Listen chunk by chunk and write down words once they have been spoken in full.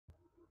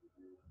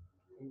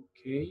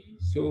Okay,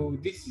 so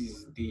this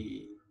is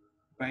the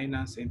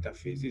Binance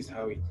interface. This is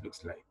how it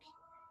looks like.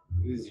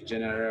 This is the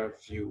general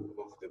view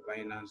of the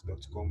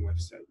Binance.com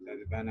website. That's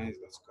the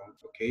Binance.com.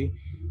 Okay,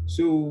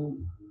 so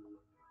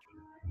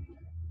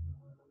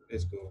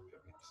let's go over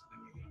it.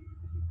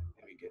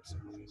 Let me get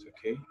some things.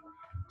 Okay,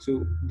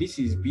 so this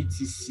is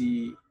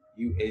BTC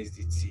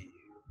USDT.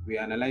 We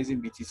are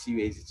analyzing BTC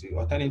USDT.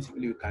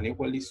 Alternatively, we can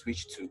equally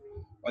switch to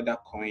other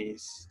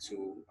coins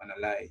to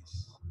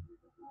analyze.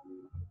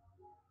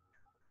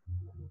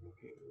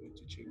 Okay, we want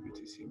to check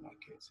BTC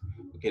market.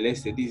 Okay,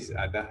 let's say this is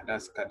ADA,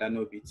 that's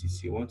Cardano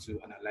BTC. We want to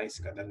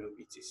analyze Cardano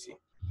BTC.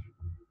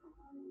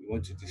 We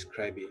want to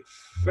describe it.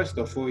 First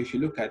of all, if you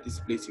look at this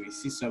place, you will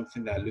see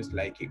something that looks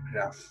like a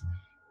graph.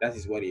 That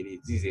is what it is.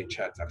 This is a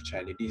chart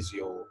actually. This is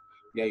your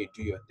where you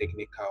do your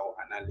technical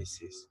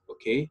analysis.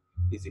 Okay,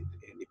 this is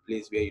the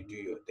place where you do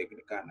your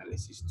technical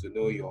analysis to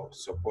know your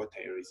support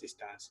and your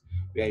resistance,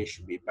 where you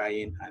should be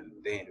buying and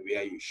then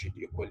where you should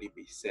equally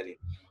be selling.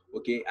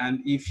 Okay, and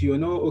if you're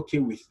not okay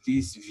with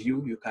this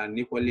view, you can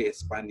equally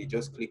expand it.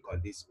 Just click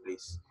on this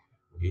place.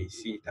 Okay,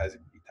 see it has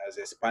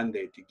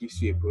expanded. It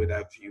gives you a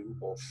broader view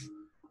of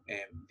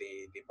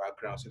the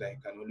background so that you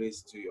can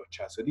always do your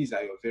chart. So these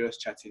are your various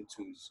charting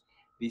tools.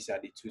 These are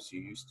the tools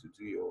you can use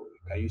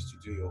to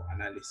do your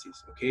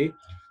analysis. Okay,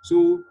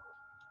 so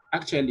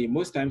actually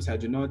most times I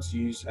do not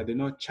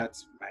chart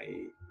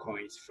my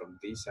coins from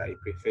this. I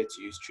prefer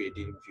to use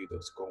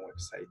tradingview.com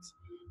website.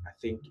 I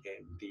think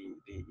the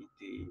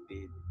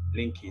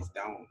link is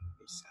down.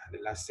 It's at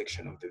the last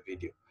section of the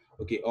video.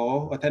 Okay,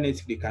 or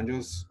alternatively, you can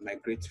just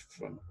migrate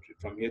from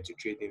here to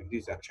trading.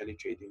 This is actually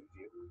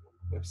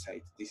TradingView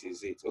website. This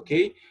is it.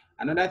 Okay,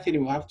 another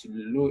thing we have to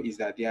know is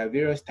that there are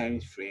various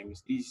time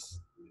frames.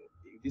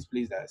 This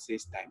place that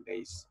says time, there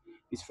is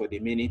this for the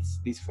minutes,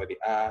 this for the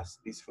hours,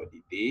 this for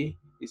the day,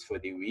 this for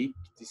the week,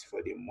 this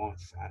for the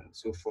month, and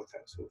so forth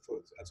and so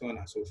forth, and so on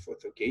and so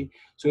forth. Okay,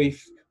 so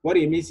if what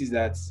it means is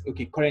that,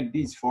 okay,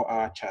 currently this is 4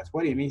 hour chart.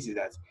 What it means is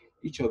that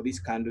each of these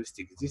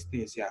candlesticks, these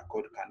things here are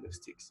called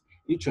candlesticks,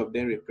 each of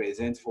them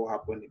represents what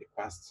happened in the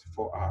past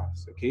 4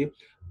 hours. Okay,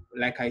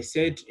 like I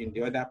said in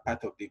the other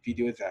part of the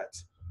video, that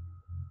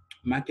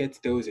market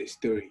tells a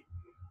story.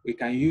 We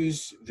can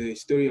use the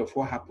story of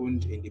what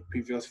happened in the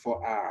previous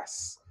 4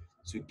 hours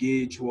to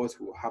gauge what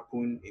will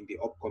happen in the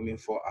upcoming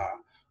 4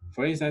 hours.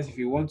 For instance, if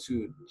you want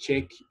to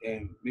check,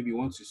 maybe you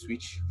want to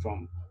switch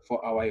from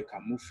 4 hour, you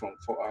can move from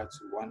 4 hour to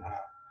 1 hour.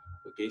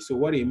 Okay, so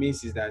what it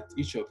means is that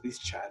each of these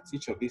charts,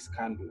 each of these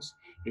candles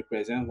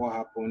represent what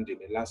happened in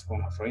the last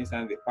 1 hour. For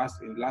instance,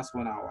 in the last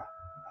 1 hour,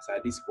 as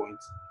at this point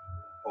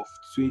of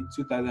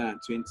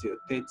 2020, or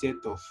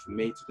 30th of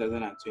May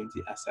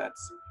 2020, as at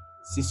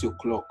 6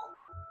 o'clock.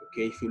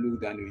 Okay, if you look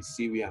down, you will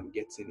see where I'm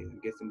getting it. I'm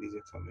getting this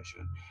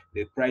information.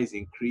 The price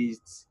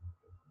increased,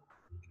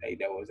 like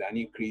there was an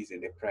increase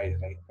in the price,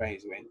 like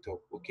price went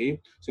up.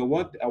 Okay, so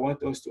what I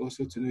want us to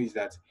also to know is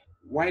that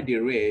why the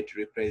red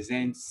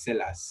represents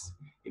sellers,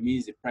 it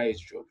means the price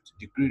dropped.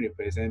 The green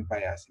represents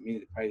buyers, it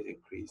means the price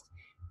increased.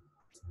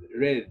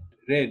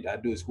 Red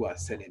are those who are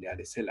selling, they are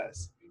the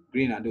sellers.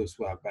 Green are those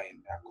who are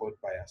buying, they are called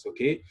buyers.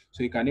 Okay,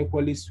 so you can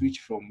equally switch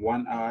from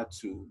 1 hour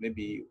to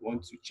maybe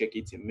want to check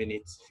it in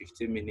minutes,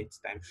 15 minutes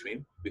time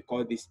frame. We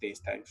call these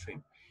things time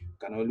frame. You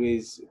can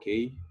always,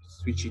 okay,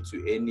 switch it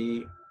to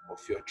any of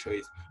your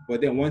choice. But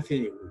then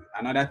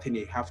another thing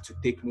you have to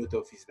take note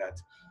of is that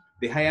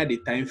the higher the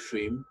time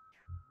frame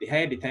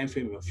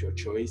of your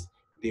choice,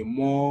 the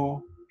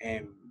more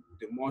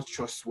the more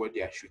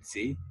trustworthy, I should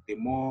say, the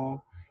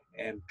more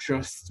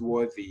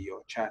trustworthy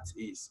your chart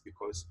is,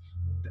 because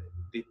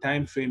the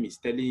time frame is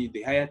telling you,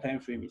 the higher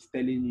time frame is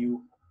telling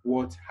you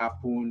what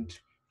happened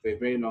for a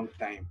very long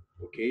time.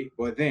 Okay,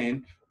 but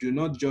then do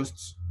not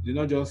just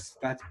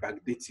start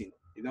backdating.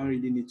 You don't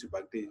really need to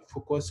backdate.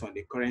 Focus on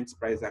the current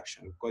price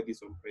action. We call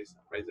this on price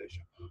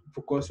action.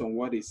 Focus on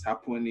what is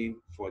happening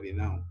for the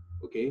now.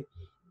 Okay,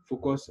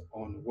 focus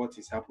on what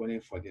is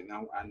happening for the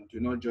now, and do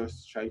not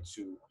just try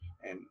to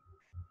um,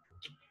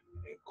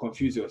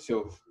 confuse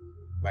yourself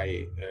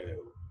by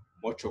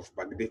much of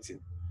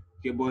backdating.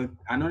 Okay, but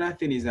another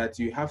thing is that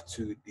you have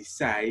to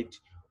decide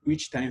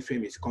which time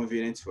frame is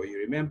convenient for you.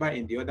 Remember,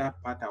 in the other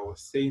part, I was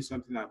saying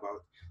something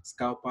about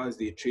scalpers,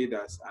 the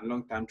traders, and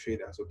long-term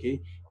traders. Okay,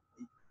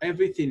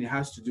 everything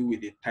has to do with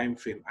the time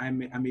frame.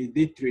 I'm a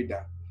day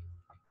trader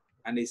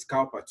and a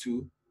scalper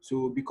too.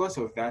 So because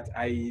of that,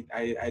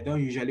 I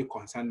don't usually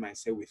concern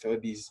myself with all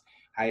these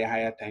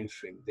higher time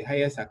frame. The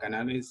highest I can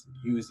always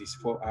use is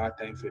 4 hour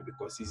time frame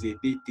because it's a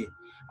day thing.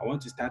 I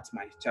want to start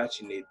my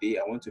church in a day.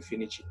 I want to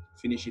finish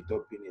it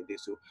up in a day.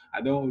 So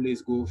I don't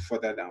always go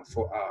further than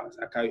 4 hours.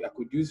 I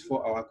could use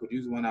 4 hours, I could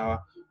use 1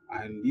 hour,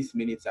 and these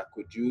minutes I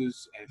could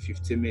use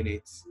 15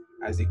 minutes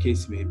as the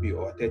case may be,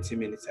 or 30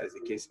 minutes as the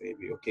case may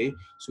be. Okay,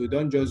 so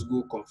don't just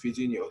go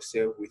confusing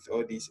yourself with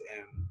all these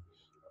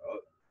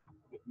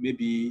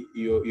maybe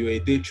you're a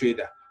day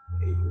trader.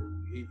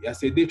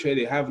 As a day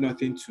trader, you have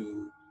nothing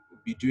to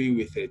be doing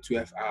with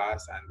 12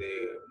 hours and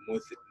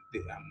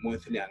the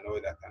monthly and all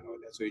that and all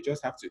that. So you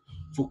just have to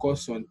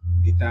focus on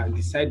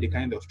decide the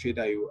kind of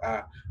trader you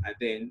are, and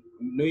then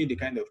knowing the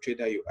kind of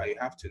trader you are, you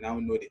have to now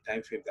know the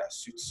time frame that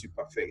suits you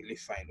perfectly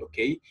fine.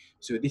 Okay,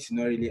 so this is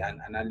not really an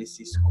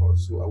analysis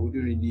course, so I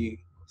wouldn't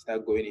really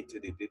start going into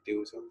the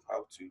details of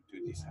how to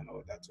do this and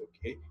all that.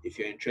 Okay, if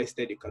you're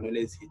interested, you can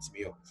always hit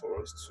me up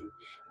for us to,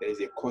 there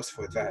is a course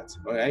for that.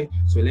 All right,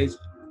 so let's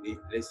leave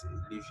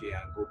here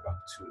and go back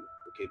to,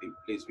 okay, the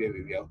place where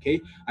we were.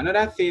 Okay,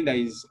 another thing that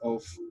is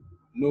of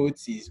note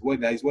is what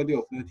that is worthy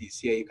of notice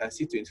here. You can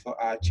see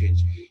 24-hour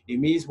change. It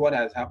means what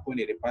has happened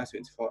in the past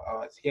 24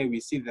 hours. Here we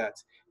see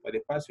that for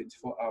the past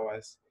 24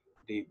 hours,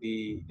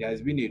 there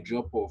has been a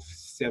drop of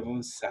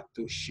 7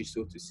 satoshi,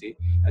 so to say.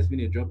 Has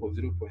been a drop of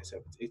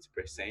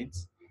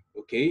 0.78%.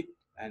 Okay,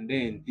 and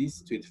then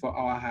this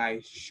 24-hour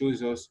high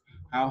shows us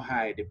how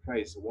high the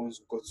price once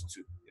got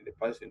to in the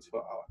past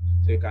 24 hours.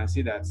 So you can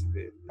see that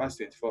the past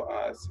 24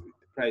 hours,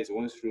 the price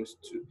once rose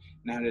to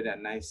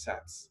 909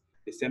 sats.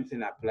 The same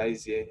thing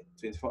applies here.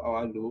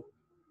 24-hour low,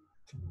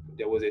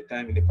 there was a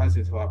time in the past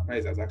 24-hour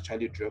price has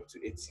actually dropped to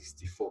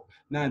 864.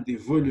 Now the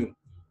volume,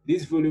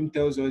 this volume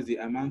tells us the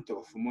amount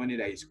of money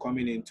that is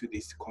coming into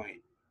this coin.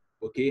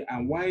 Okay,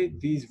 and why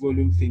this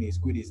volume thing is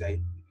good is that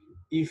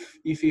if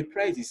a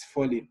price is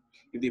falling,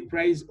 if the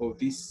price of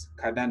this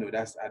Cardano,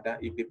 that's ADA,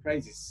 if the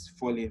price is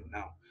falling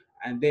now,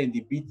 and then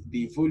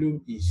the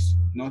volume is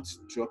not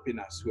dropping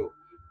as well,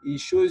 it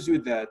shows you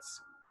that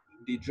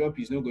the drop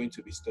is not going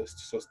to be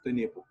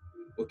sustainable.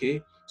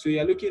 Okay, so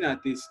you're looking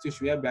at a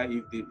situation whereby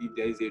if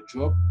there is a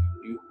drop,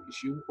 it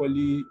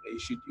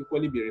should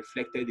equally be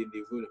reflected in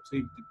the volume. So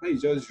if the price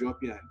is just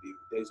dropping and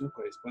there is no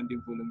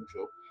corresponding volume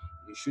drop,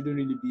 you shouldn't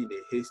really be in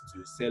a haste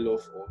to sell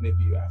off, or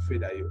maybe you are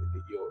afraid that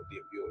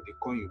the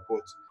coin you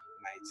bought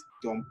might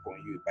dump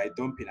on you. By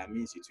dumping, that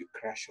means it will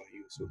crash on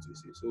you, so to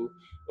say. So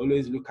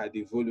always look at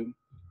the volume.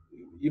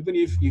 Even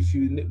if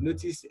you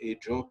notice a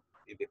drop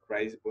in the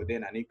price, but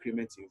then an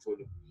increment in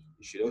volume,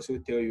 it should also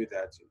tell you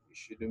that you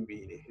shouldn't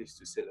be in a haste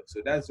to sell off.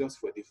 So that's just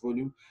for the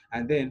volume.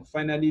 And then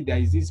finally, there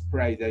is this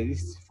price, there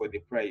is for the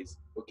price.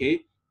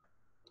 Okay,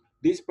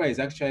 this price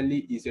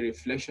actually is a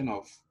reflection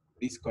of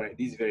this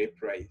very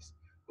price.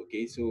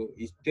 Okay, so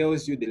it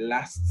tells you the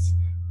last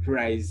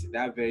price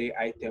that very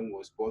item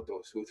was bought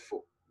or sold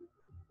for.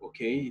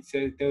 Okay,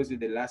 tells you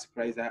the last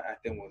price that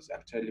item was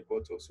actually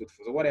bought or sold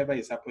for. So whatever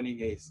is happening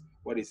here is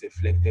what is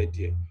reflected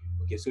here.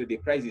 Okay, so the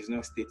price is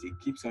not static,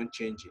 it keeps on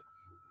changing.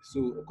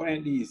 So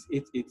currently it's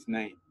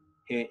 889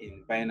 here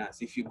in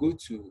Binance. If you go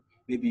to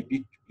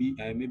maybe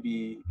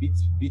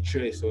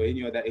Bitrace or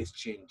any other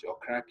exchange or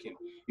Kraken,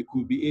 it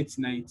could be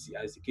 890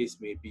 as the case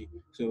may be.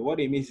 So what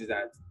it means is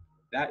that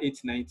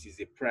 890 is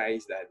the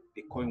price that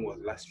the coin was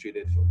last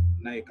traded for.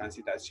 Now you can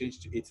see it has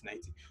changed to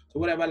 890. So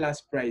whatever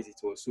last price it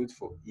was sold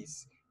for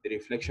is the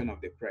reflection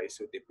of the price.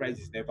 So the price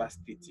is never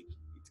static,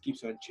 it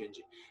keeps on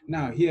changing.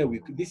 Now here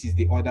this is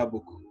the order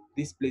book.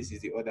 This place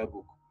is the order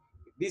book.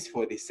 This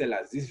for the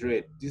sellers, this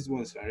red, these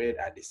ones on red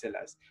are the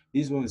sellers,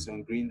 these ones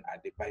on green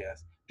are the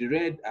buyers. The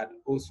red are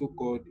also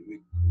called,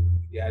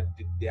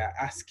 they are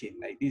asking,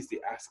 like this the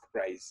ask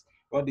price.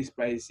 What this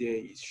price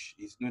here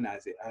is known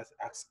as the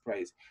ask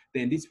price.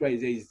 Then this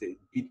price here is the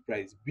bid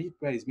price. Bid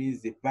price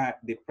means the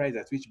price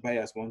at which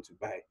buyers want to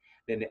buy.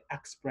 Then the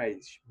ask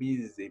price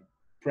means the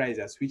price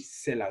at which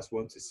sellers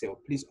want to sell.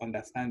 Please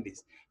understand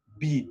this.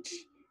 Bid,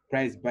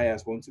 price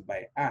buyers want to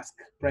buy. Ask,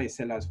 price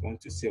sellers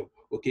want to sell.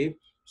 Okay,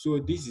 so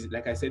this is,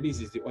 like I said,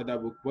 this is the order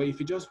book. But if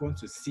you just want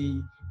to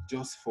see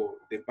just for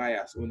the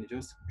buyers only,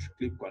 just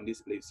click on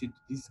this place. See,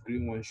 this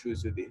green one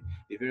shows you the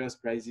various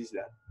prices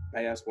that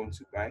buyers want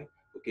to buy.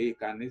 Okay, you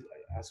can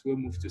as well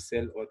move to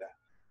sell order.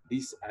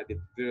 These are the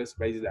various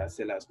prices that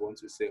sellers want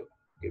to sell.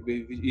 Okay, but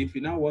if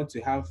you now want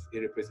to have a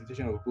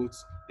representation of both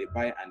the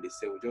buy and the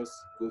sell, just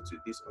go to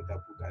this order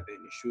book and then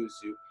it shows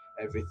you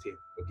everything.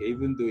 Okay,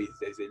 even though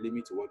there's a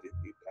limit to what you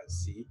can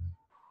see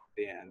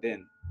there and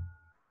then.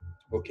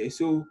 Okay,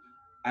 so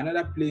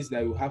another place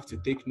that you have to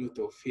take note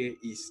of here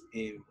is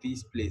in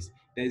this place.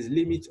 There is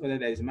limit order,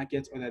 there is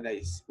market order, there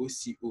is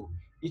OCO.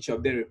 Each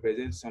of them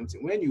represents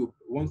something. When you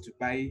want to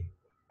buy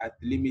at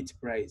limit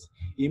price,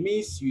 it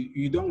means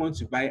you don't want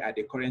to buy at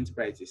the current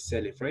price it's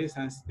selling. For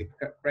instance, the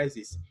price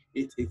is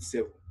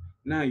 887.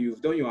 Now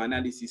you've done your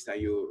analysis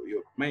and your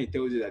mind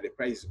tells you that the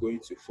price is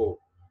going to fall.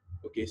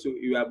 Okay, so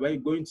you are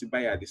going to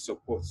buy at the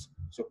support.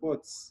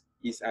 Support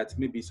is at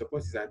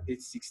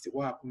 860.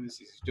 What happens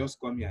is just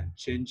come here and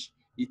change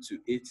it to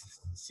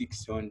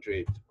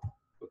 8600.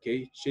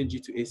 Okay, change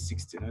it to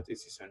 860, not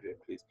 8600,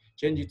 please.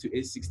 Change it to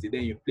 860,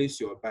 then you place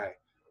your buy.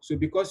 So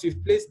because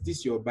you've placed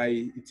this your buy,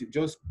 it will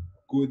just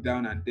go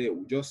down and there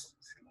will just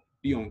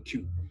be on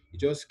queue. You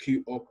just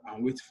queue up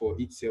and wait for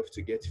itself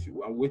to get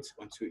filled and wait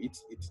until it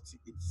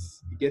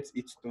gets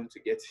its turn to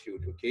get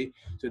filled. Okay,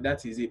 so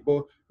that is it.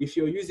 But if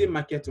you're using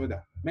market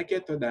order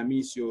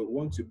means you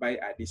want to buy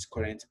at this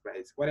current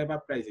price. Whatever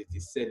price it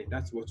is selling,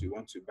 that's what you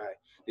want to buy.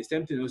 The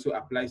same thing also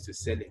applies to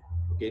selling.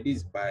 Okay,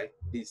 this buy,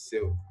 this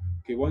sell.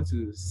 Okay, you want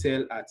to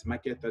sell at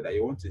market order,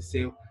 you want to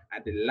sell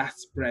at the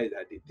last price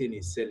that the thing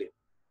is selling.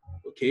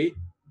 Okay,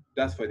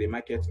 that's for the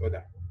market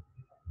order.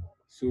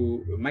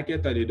 So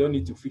marketer, they don't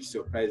need to fix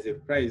your price.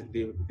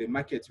 The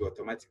market will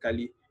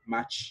automatically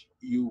match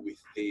you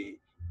with the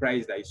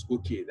price that is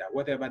okay. That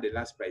whatever the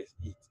last price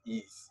it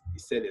is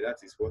selling, that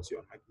is what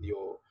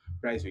your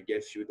price will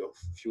get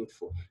filled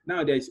for.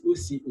 Now there is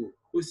OCO.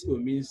 OCO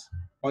means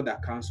order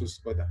cancels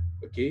order.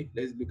 Okay,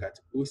 let's look at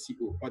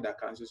OCO, order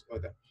cancels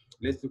order.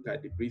 Let's look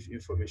at the brief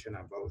information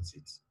about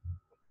it.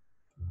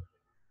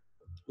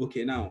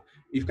 Okay, now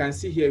you can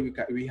see here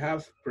we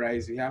have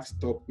price, we have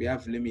stop, we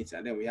have limits,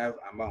 and then we have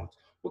amount.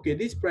 Okay,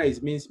 this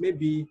price means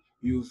maybe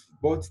you've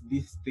bought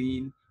this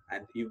thing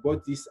and you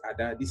bought this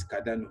other this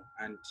Cardano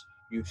and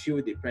you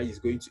feel the price is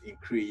going to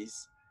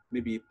increase.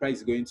 Maybe price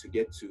is going to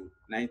get to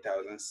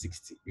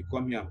 9,060. You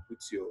come here and put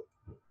your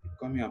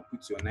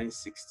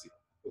 960.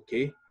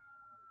 Okay,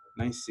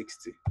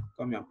 960.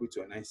 Come here and put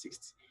your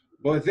 960.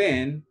 But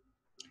then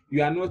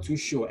you are not too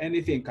sure.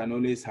 Anything can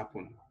always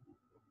happen.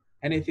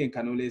 Anything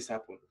can always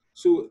happen.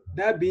 So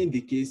that being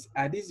the case,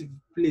 at this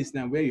place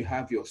now where you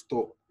have your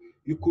stop,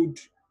 you could,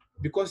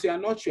 because you are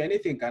not sure,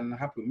 anything can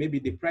happen. Maybe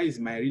the price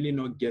might really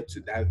not get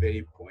to that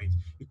very point.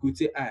 You could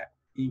say,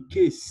 in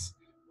case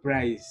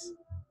price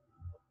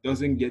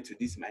doesn't get to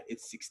this my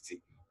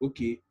 860,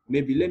 okay,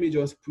 maybe let me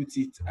just put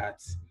it at,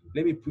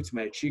 let me put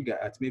my trigger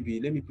at, maybe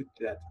let me put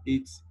it at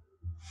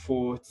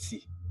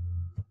 840,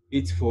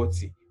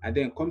 840, and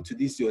then come to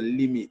this your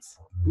limit.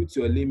 Put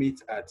your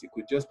limit at, you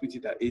could just put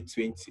it at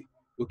 820.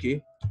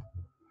 Okay,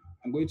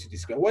 I'm going to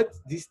describe what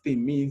this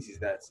thing means is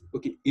that,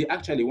 okay, you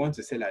actually want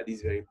to sell at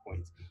this very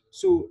point.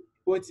 So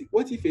what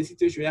if a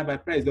situation whereby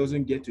price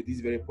doesn't get to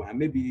this very point and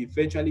maybe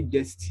eventually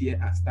gets here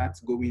and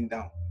starts going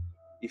down?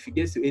 If it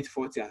gets to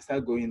 840 and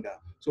start going down,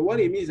 so what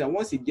it means is that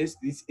once it gets to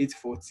this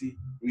 840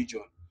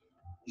 region,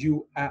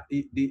 you are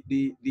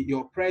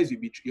your price will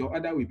be, your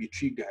order will be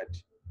triggered,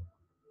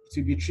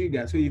 to be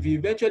triggered. So if it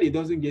eventually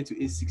doesn't get to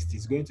 860,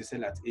 it's going to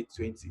sell at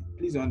 820.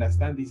 Please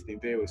understand this thing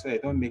very well so I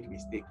don't make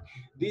mistake.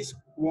 This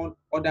one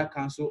order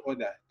cancel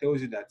order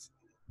tells you that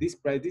this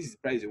is the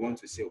price you want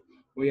to sell,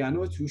 but you are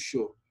not too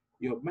sure.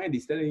 Your mind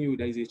is telling you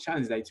there is a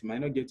chance that it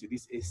might not get to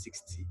this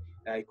 860,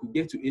 that it could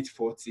get to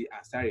 840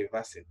 and start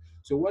reversing.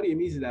 So what it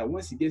means is that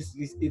once it gets to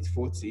this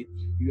 840,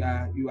 you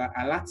are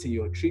alerting,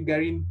 you're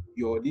triggering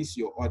your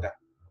order.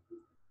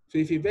 So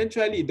if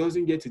eventually it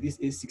doesn't get to this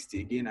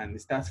 860 again and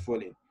it starts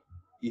falling,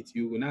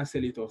 you will now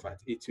sell it off at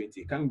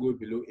 820. It can't go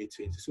below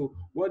 820. So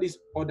what this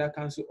order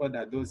cancel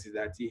order does is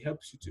that it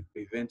helps you to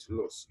prevent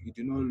loss. You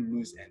do not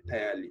lose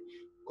entirely.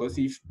 Because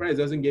if price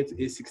doesn't get to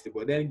 860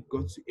 but then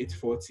got to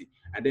 840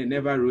 and then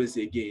never rose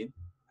again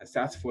and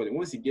starts falling,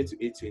 once it gets to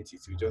 820,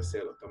 it will just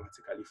sell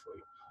automatically for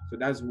you. So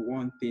that's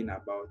one thing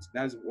that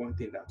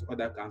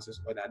order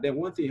cancels order. Then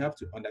one thing you have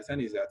to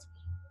understand is that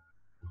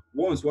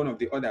once one of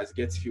the orders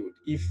gets filled,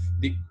 if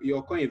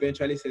your coin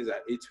eventually sells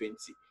at 820,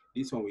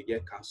 this one will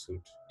get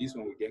cancelled. This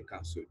one will get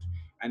cancelled.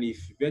 And if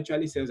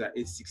eventually sells at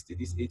 860,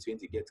 this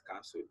 820 gets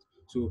cancelled.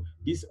 So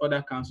this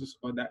order cancels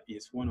order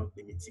is one of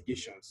the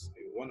mitigations,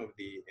 one of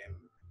the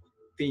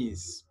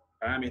things,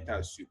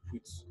 parameters you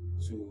put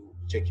to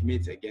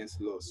checkmate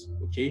against loss.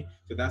 Okay,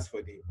 so that's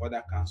for the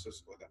order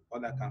cancels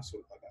order cancel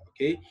order.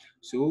 Okay,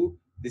 so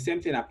the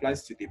same thing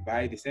applies to the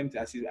buy, the same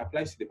thing as it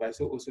applies to the buy,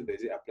 so also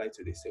does it apply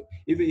to the sell.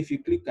 Even if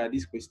you click at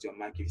this question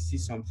mark, if you see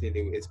something,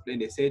 they will explain.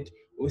 They said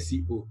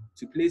OCO,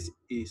 to place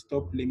a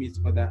stop limit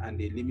order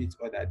and a limit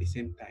order at the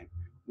same time.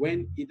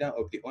 When either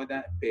of the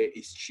order pair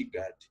is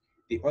triggered,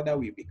 the order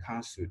will be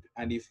cancelled.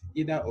 And if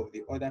either of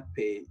the other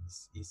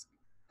pairs is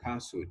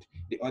cancelled,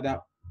 the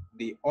other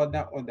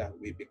order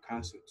will be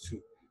cancelled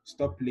too.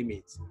 Stop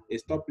limit. A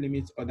stop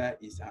limit order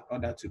is an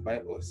order to buy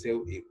or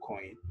sell a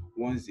coin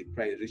once the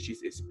price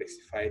reaches a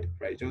specified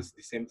price. Just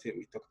the same thing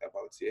we talked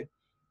about here.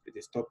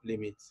 The stop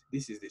limit.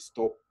 This is the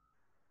stop.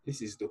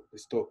 This is the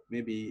stop.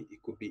 Maybe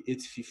it could be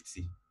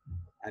 850.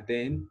 And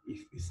then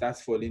if it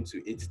starts falling to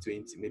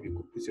 820, maybe you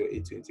could put your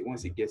 820.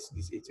 Once it gets to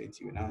this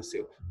 820, you now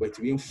sell. But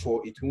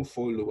it won't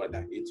fall lower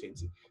than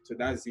 820. So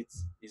that's it.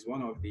 It's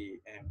one of the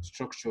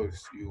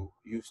structures you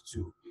use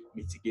to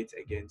mitigate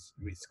against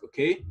risk.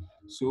 Okay.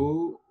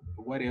 So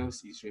what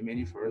else is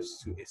remaining for us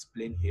to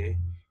explain here?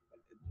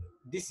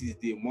 This is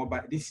the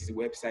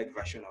website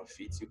version of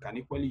it. You can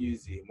equally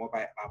use the mobile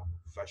app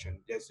version.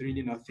 There's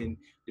really nothing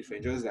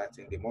different, just that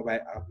in the mobile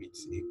app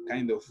it's a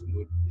kind of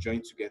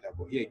joined together,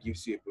 but here it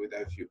gives you a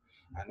broader view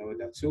and all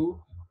that.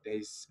 So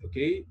there's,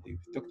 okay, we've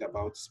talked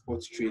about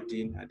sports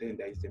trading, and then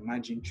there is the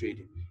margin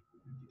trading.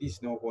 This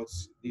is not what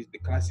the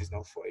class is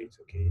not for it.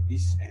 Okay,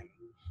 this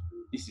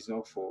is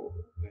not for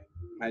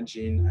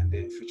margin and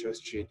then futures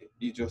trading.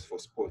 This is just for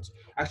sports.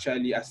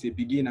 Actually, as a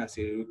beginner, as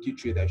a rookie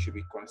trader, you should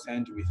be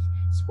concerned with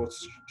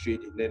sports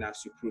trading. Then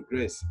as you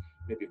progress,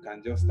 maybe you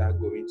can just start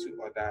going to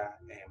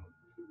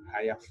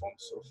higher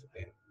forms of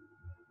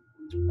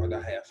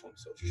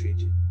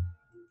trading.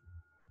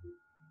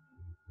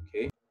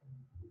 Okay.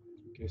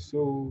 Okay.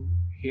 So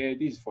here,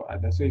 this is for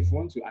other. So if you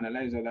want to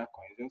analyze other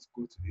coins, just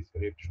go to this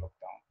very drop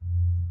down.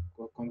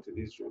 Come to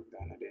this drop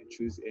down and then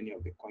choose any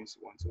of the coins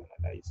you want to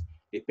analyze.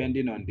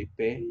 Depending on the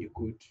pair, you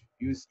could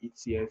use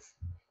ETF,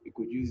 you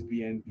could use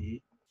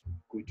BNB,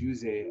 could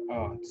use a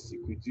art,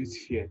 you could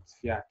use fiat.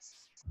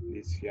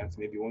 This fiat,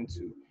 maybe you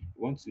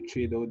want to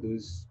trade all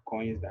those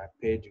coins that are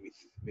paired with,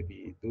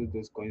 maybe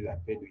those coins that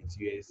are paired with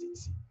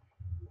USDT.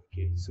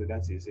 Okay, so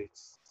that is it.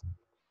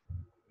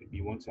 Maybe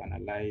you want to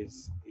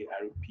analyze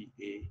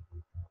ARPA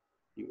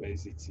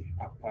USDT,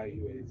 APA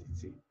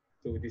USDT.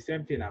 So the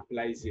same thing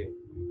applies here.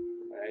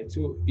 All right.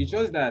 So it's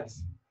just that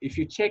if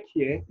you check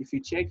here, if you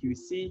check, you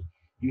see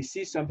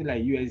something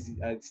like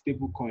USD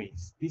stable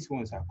coins. These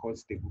ones are called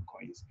stable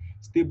coins.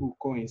 Stable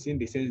coins in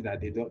the sense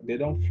that they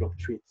don't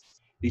fluctuate.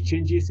 The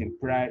changes in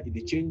price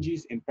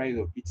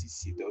of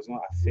BTC does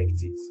not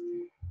affect it.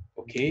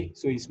 Okay,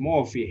 so it's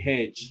more of a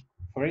hedge.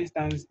 For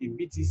instance,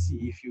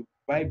 if you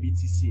buy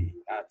BTC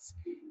at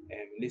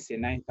let's say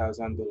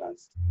 $9,000,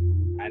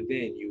 and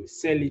then you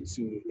sell it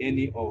to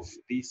any of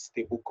these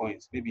stable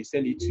coins, maybe you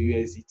sell it to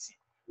USDT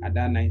at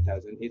that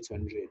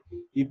 9,800.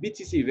 If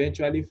BTC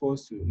eventually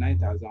falls to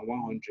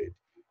 9,100,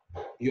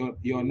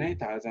 your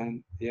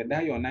 9,000, yeah,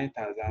 that your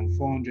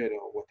 9,400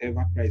 or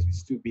whatever price will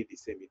still be the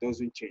same. It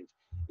doesn't change.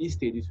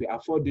 Instead, it will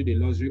afford you the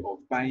luxury of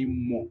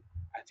buying more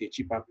at a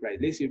cheaper price.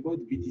 Let's say you bought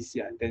BTC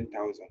at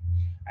 10,000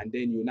 and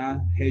then you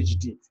now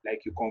hedged it,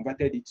 like you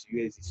converted it to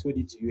USD, sold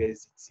it to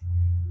USDT.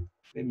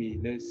 Let me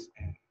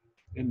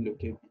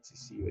locate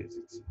BTC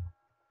USDT.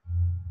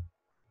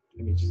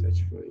 Let me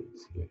search for it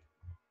here.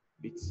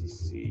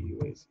 BTC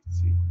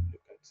USDT.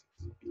 Look at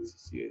it.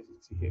 BTC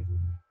USDT here.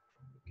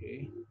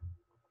 Okay.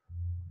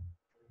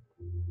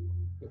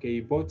 Okay,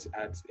 you bought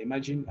at,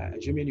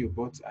 assuming you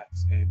bought at,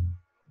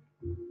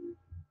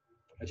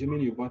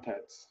 assuming you bought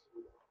at, so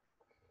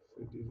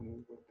this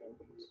one what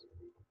happens.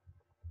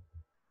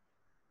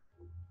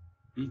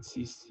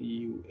 BTC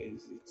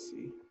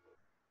USDT,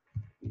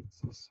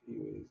 BTC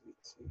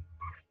USDT,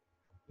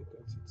 look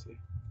at it here.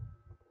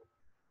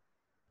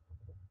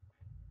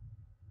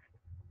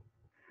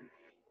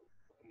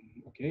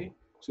 Okay,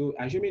 so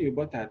assuming you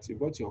bought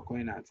your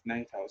coin at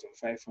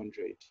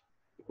 9,500,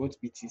 you bought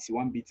BTC,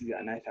 one BTC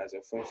at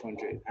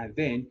 9,500, and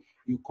then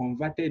you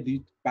converted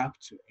it back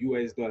to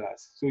US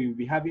dollars. So you'll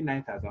be having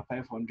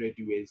 9,500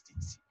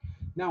 USDT.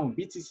 Now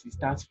BTC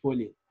starts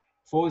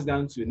falls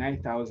down to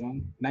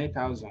 9,000.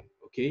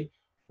 Okay,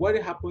 what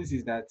happens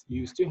is that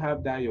you still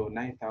have that your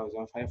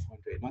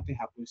 9,500, nothing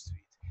happens to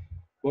it.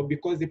 But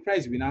because the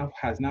price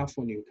has now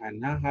fallen, you can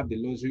now have the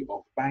luxury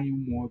of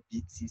buying more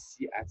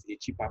BTC at a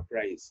cheaper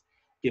price.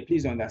 Okay,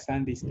 please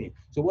understand this thing.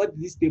 So what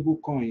these stable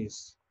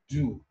coins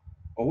do,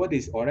 or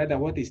rather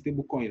what a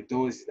stable coin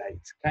does is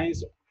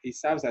that it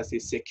serves as a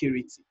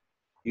security.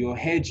 You're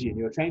hedging,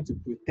 you're trying to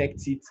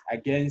protect it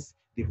against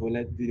the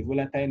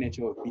volatile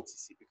nature of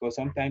BTC, because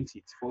sometimes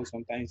it falls,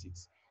 sometimes it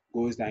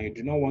goes down. You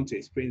do not want to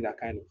experience that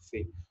kind of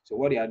thing. So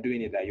what you are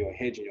doing is that you're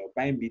hedging, you're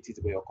buying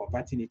BTC, but you're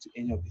converting it to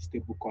any of the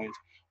stable coins.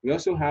 We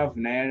also have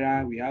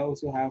Naira. We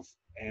also have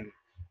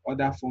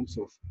other forms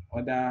of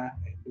look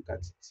at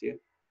it here.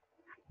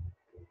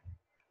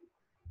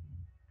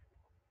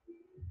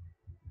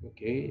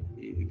 Okay,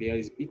 there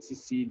is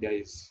BTC, there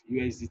is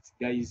USDT,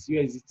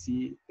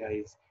 there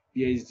is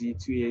BSD,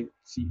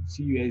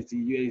 TUSD,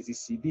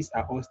 USDC. These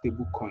are all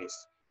stable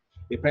coins.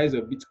 The price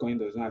of Bitcoin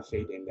does not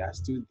affect them. They are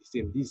still the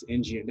same. This is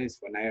NGN, that's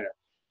for Naira.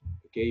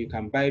 Okay, you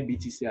can buy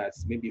BTC at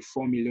maybe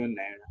 4 million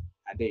Naira,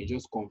 and then you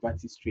just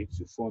convert it straight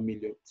to 4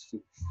 million,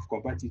 to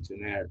convert it to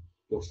Naira.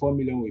 Your 4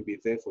 million will be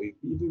there for you.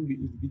 Even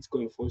if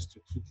Bitcoin falls to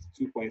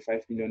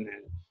 2.5 million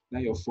Naira, now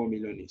your 4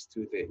 million is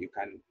still there. You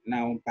can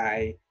now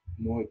buy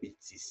more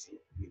BTC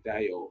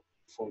without your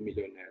 4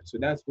 million Naira. So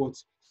that's what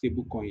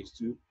stable coins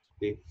do.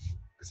 They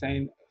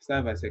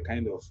serve as a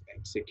kind of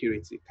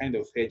security, kind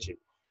of hedging,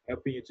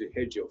 helping you to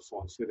hedge your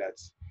funds so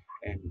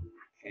that um,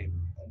 um,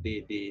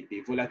 the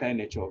volatile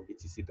nature of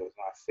BTC does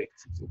not affect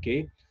it.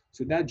 Okay,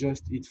 so that's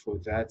just it for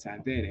that.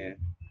 And then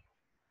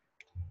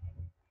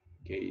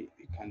okay,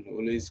 you can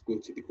always go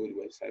to the old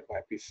website, but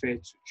I prefer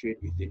to trade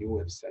with the new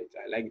website.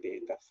 I like the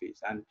interface,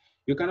 and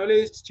you can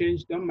always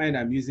change. Don't mind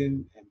I'm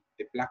using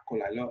the black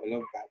color. I love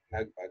black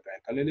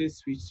background. I can always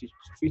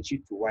switch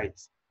it to white.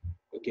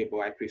 Okay, but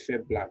I prefer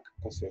black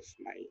because of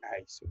my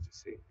eyes, so to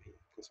say,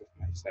 because of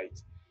my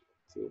sight.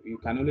 So you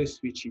can always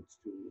switch it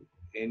to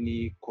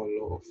any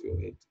color of your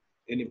head,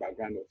 any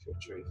background of your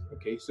choice.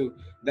 Okay, so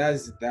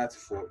that's that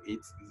for it.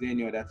 Is there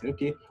any other thing?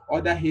 Okay,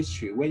 other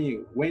history. When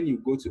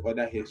you go to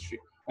other history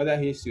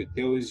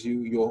tells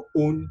you your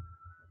own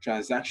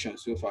transaction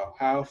so far,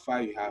 how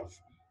far you have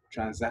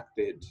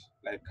transacted,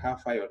 like how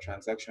far your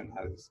transaction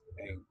has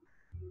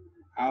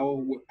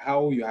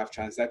how you have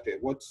transacted,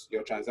 what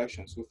your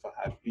transactions so far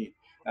have been.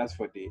 That's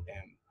for the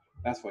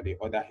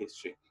order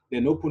history.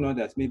 Then open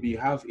orders, maybe you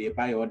have a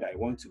buy order you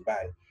want to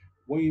buy.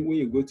 When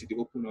you go to the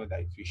open order,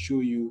 it will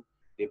show you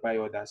the buy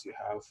orders you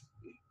have.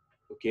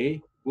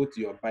 Okay, both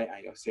your buy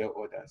and your sell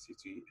orders.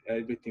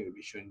 Everything will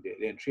be shown there.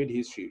 Then trade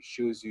history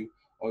shows you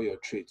all your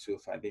trades so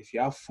far. Then if you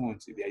have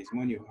funds, if there is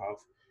money you have,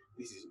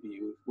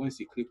 once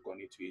you click on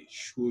it will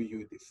show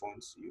you the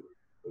funds you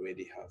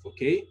already have.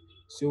 Okay,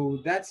 so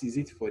that is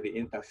it for the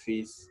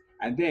interface.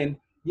 And then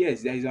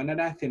yes, there is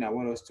another thing I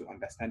want us to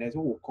understand. There's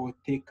what we call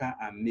taker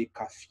and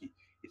maker fee.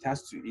 it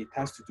has to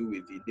do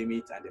with the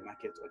limit and the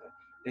market order.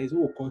 There is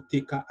what we call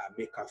taker and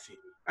maker fee.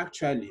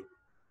 Actually,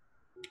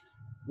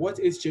 what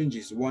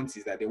exchanges want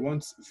is that they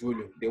want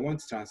volume, they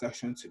want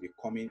transactions to be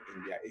coming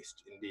in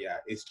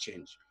their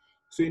exchange.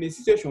 So in a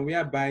situation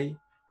whereby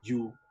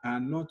you are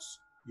not,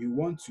 you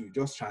want to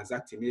just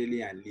transact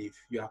immediately and leave,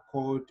 you are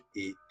called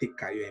a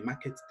taker, you're a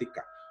market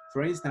taker.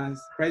 For instance,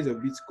 price of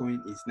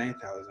Bitcoin is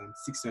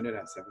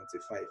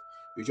 9,675.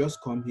 You just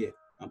come here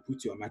and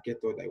put your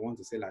market order. You want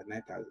to sell at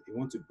 9,000, you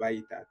want to buy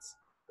it at,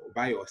 or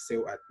buy or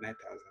sell at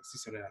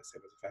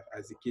 9,675,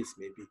 as the case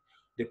may be.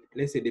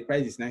 Let's say the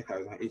price is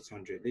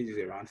 9,800. This is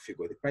a round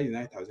figure. The price is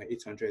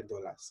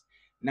 $9,800.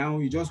 Now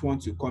you just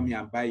want to come here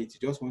and buy it. You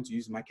just want to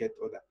use market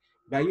order.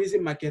 By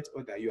using market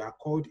order, you are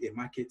called a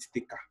market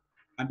taker.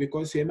 And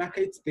because you're a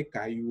market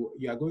taker, you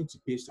are going to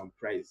pay some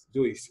price,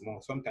 though it's small.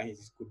 Sometimes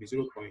it could be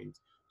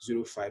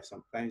 0.05,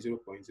 sometimes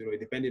 0.0,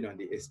 depending on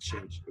the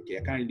exchange. Okay,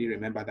 I can't really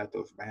remember that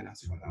of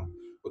Binance for now.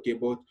 Okay,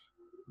 but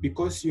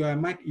because you're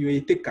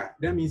a taker,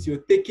 that means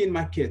you're taking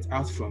market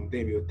out from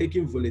them, you're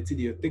taking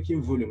volatility, you're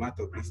taking volume out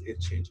of this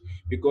exchange.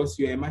 Because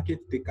you're a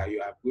market taker,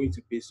 you are going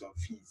to pay some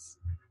fees.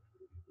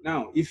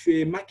 Now, if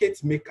a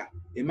market maker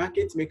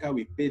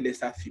will pay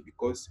lesser fee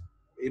because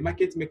a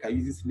market maker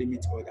uses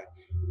limit order.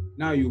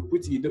 Now you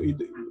put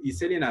you're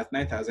selling at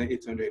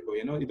 9,800, but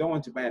you don't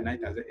want to buy at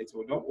 9,800,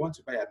 you don't want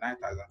to buy at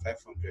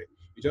 9,500.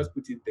 You just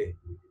put it there,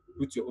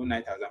 put your own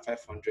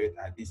 9,500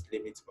 at this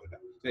limit order.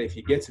 So if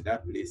you get to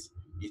that place,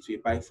 it will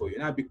buy for you.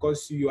 Now,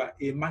 because you are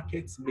a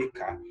market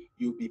maker,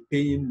 you'll be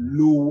paying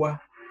lower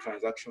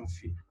transaction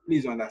fee.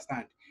 Please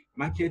understand,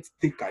 market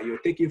taker, you're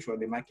taking from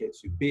the market,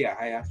 you pay a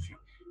higher fee.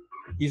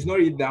 It's not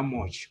really that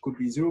much, could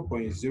be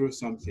 0.0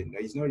 something.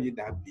 It's not really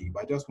that big,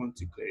 but I just want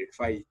to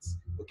clarify it.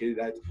 Okay,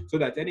 that so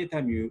that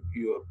anytime you're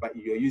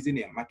using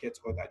a market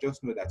order,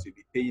 just know that you'll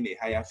be paying a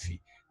higher fee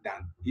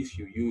than if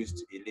you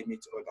used a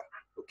limit order.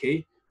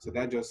 Okay, so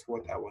that's just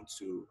what I want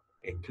to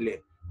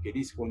clear. Okay,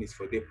 this one is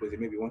for deposit.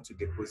 Maybe you want to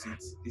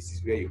deposit. This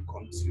is where you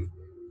come to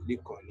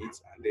click on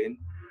it, and then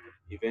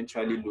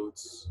eventually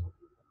loads.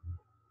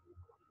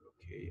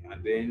 Okay,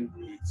 and then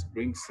it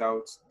brings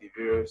out the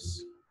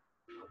various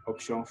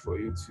option for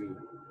you to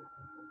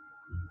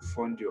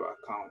fund your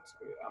account.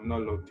 I'm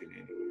not logged in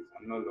anyways.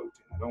 I'm not logged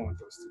in. I don't want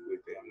us to go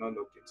there. I'm not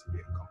logged into the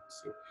account.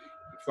 So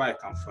before I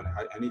can fund,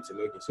 I need to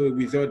log in. So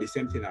with all the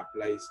same thing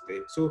applies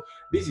there. So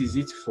this is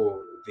it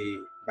for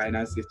the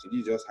Binance safety. This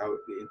is just how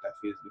the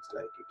interface looks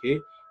like.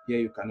 Okay. Here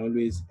you can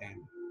always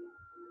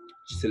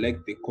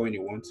select the coin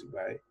you want to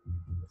buy.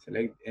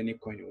 Select any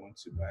coin you want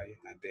to buy,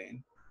 and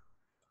then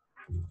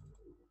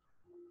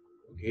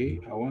okay,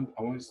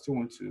 still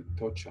want to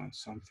touch on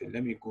something.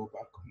 Let me go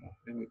back more.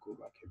 Let me go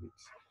back a bit.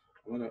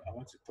 I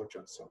want to touch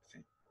on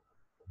something.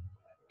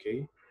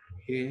 Okay,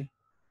 here,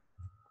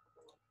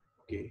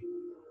 okay,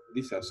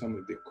 these are some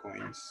of the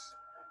coins.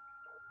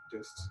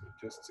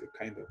 Just a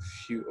kind of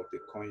few of the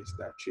coins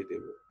that are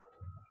tradable.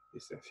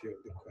 These are a few of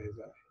the coins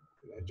that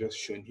are just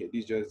shown here.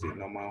 This is just the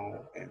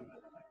normal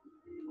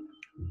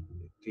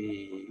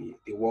the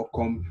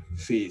welcome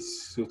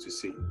phase, so to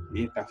say,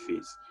 the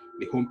interface,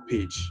 the home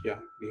page. Yeah,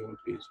 the home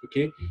page.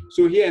 Okay,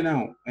 so here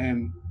now,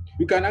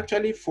 you can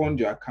actually fund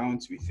your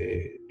account with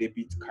a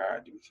debit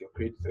card, with your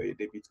credit or a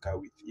debit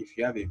card. With if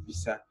you have a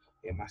Visa,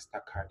 a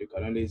Mastercard, you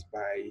can always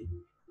buy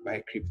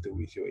crypto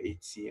with your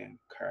ATM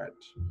card.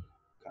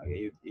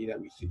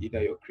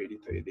 Either your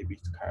credit or your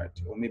debit card,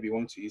 or maybe you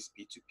want to use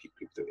P2P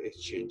crypto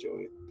exchange or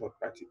a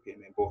third-party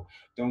payment. But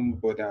don't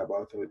bother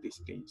about all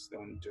these things.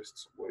 Don't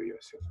just worry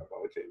yourself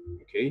about it.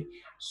 Okay.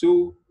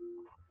 So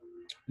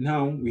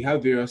now we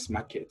have various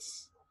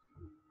markets.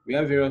 We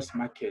have various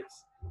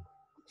markets.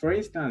 For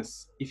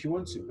instance, if you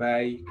want to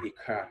buy a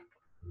car,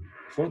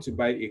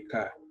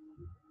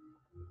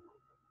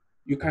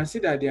 you can see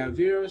that there are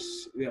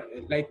various,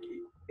 like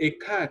a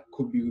car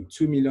could be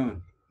 2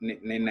 million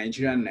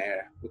Nigerian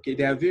naira. Okay,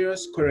 there are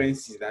various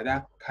currencies that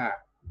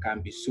car can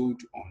be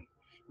sold on.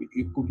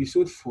 It could be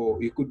sold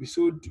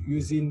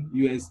using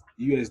US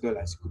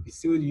dollars. It could be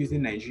sold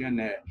using Nigerian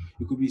naira.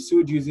 It could be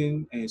sold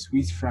using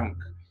Swiss franc.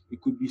 It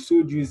could be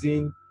sold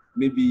using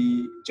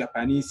maybe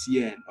Japanese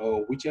yen,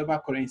 or whichever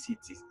currency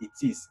it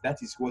is.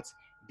 That is what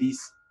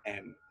this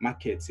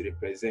market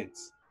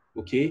represents.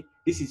 Okay,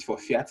 this is for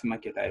fiat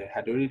market. I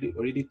had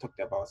already talked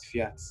about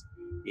fiat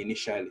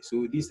initially.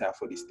 So these are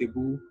for the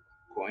stable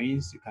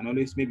coins. You can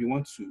always maybe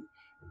want to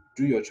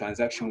do your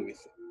transaction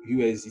with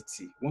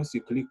USDT. Once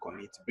you click on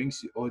it, it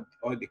brings you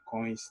all the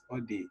coins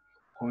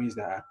that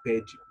are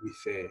paired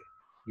with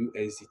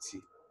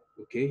USDT.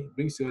 Okay, it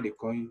brings you all the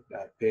coins that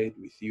are paired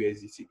with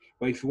USDT.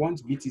 But if you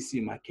want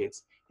BTC market,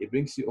 it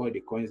brings you all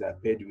the coins that are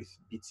paired with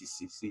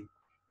BTC. See,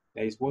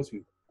 that is what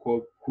we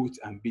call quote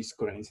and base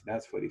currency.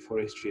 That's for the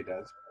forex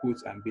traders.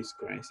 Quote and base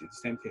currency. The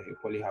same thing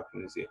equally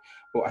happens here.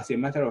 But as a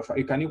matter of fact,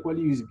 you can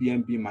equally use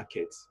BNB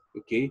markets.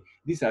 Okay,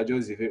 these are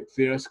just the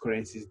various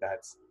currencies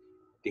that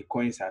the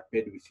coins are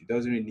paired with. It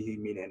doesn't really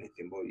mean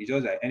anything, but it's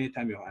just like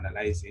anytime you're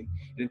analyzing,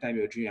 anytime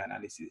you're doing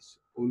analysis,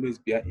 always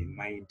bear in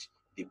mind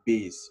the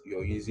base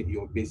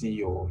you're basing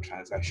your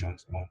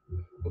transactions on.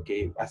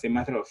 Okay, as a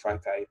matter of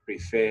fact, I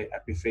prefer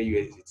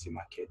USDT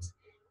market.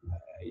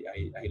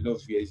 I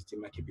love USDT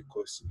market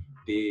because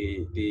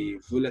the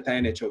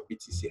volatile nature of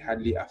BTC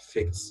hardly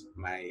affects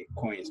my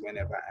coins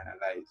whenever I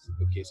analyze.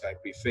 Okay, so I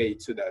prefer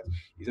it so that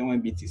it's not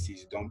when BTC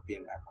is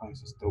dumping, my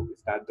coins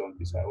start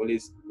dumping. So I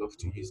always love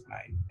to use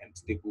my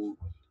stable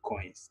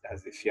coins,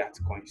 that's the fiat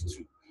coins,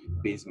 to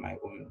base my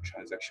own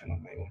transaction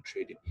on my own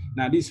trading.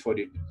 Now, this for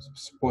the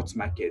spot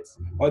market.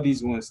 All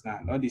these ones now,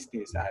 all these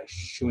things are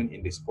shown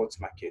in the spot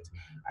market.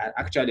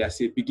 Actually,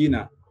 as a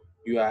beginner,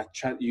 you are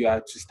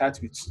to start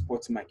with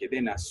spot market.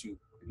 Then, as you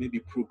maybe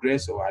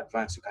progress or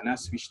advance, you can now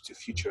switch to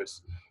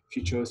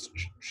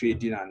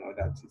trading and all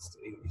that.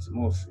 It's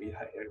more of, it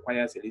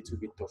requires a little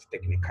bit of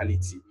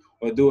technicality.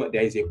 Although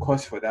there is a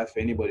cost for that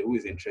for anybody who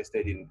is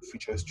interested in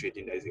futures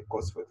trading, there is a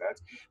cost for that.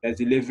 There's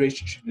the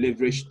leverage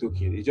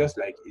token. It's just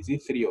like, is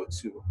it three or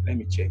two? Let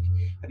me check.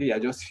 I think there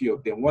are just few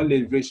of them. What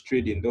leverage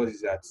trading does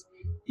is that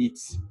it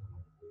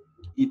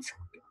it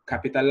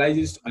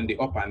capitalizes on the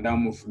up and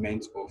down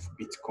movement of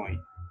Bitcoin.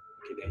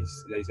 Okay,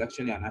 there is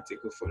actually an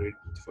article for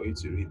you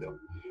to read up.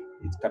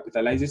 It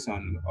capitalizes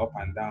on up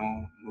and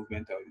down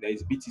movement of, there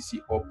is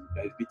BTC up,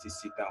 there is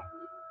BTC down.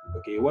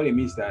 Okay, what it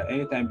means that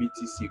anytime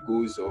BTC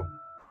goes up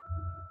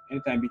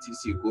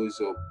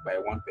by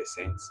 1%,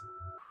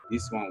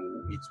 this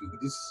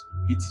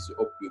BTC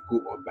up will go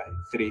up by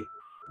three,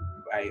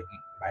 by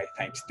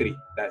times three.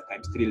 That's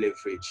times three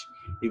leverage.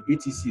 If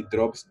BTC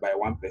drops by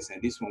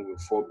 1%, this one will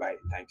fall by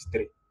times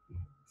three.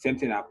 Same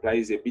thing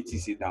applies if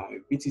BTC down.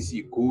 If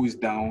BTC goes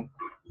down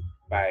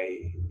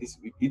by this,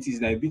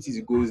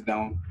 BTC goes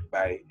down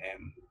by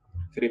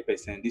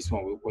 3%, this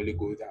one will probably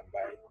go down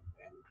by.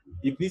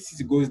 If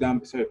BTC goes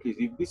down, sorry, please.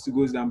 If BTC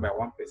goes down by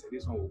 1%,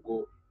 this one will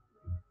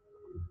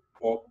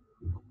go up.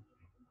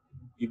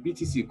 If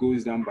BTC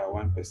goes down by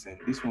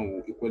 1%, this one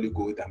will equally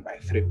go down by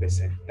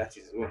 3%. That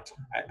is what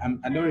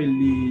I don't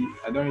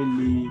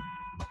really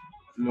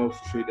love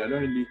trade. I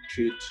don't really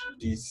trade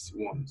these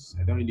ones.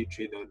 I don't really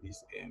trade all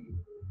these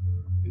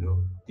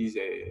these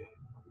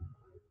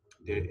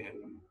the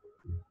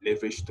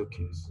leverage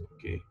tokens.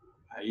 Okay.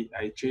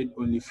 I trade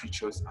only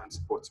futures and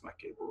spot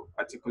market, but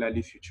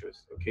particularly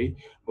futures. Okay.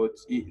 But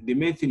the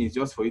main thing is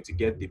just for you to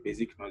get the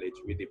basic knowledge.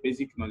 With the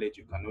basic knowledge,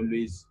 you can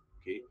always,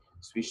 okay,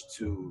 switch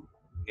to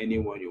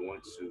anyone you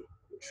want to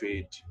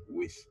trade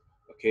with.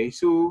 Okay.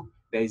 So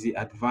there is the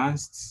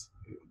advanced.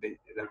 The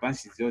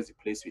advanced is just the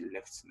place we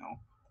left now.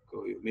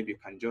 So maybe you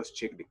can just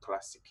check the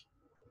classic.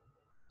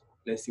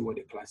 Let's see what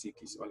the classic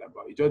is all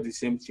about. It's just the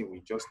same thing we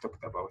just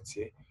talked about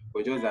here,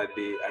 but just that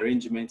the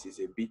arrangement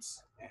is a bit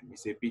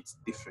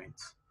different.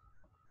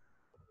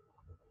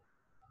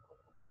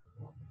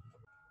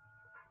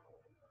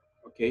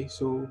 Okay,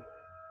 so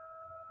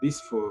this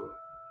for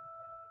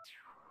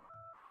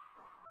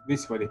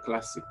the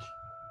classic.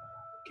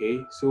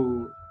 Okay,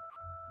 so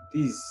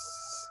this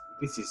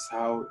this is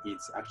how it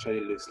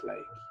actually looks like.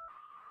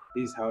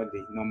 This is how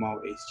the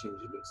normal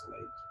exchange looks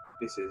like.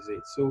 This is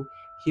it. So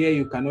here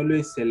you can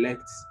always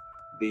select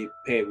the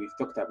pair. We've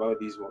talked about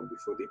this one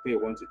before. The pair you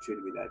want to trade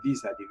with that.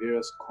 These are the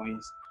various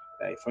coins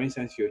that, for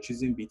instance, if you're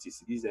choosing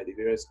BTC, these are the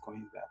various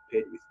coins that are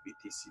paired with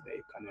BTC that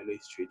you can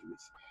always trade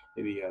with.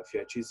 Maybe if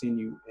you're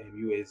choosing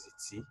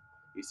USDT,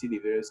 you see the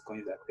various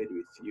coins that are paired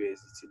with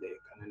USDT that you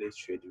can always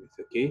trade with.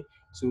 Okay,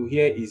 so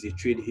here is the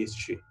trade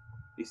history.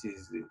 This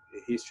is the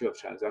history of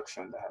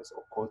transaction that has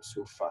occurred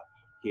so far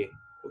here.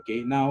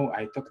 Okay, now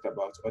I talked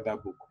about other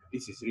book.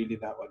 This is really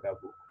that other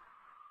book.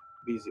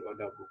 This is the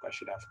other book. I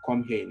should have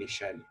come here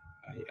initially.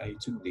 I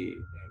took the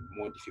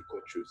more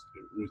difficult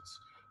route.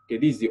 Okay,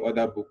 this is the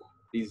other book.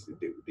 This is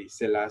the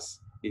sellers,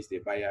 this is the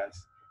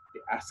buyers,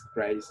 the ask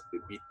price, the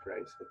bid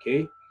price.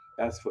 Okay,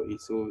 that's for it.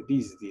 So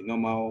this is the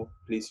normal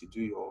place you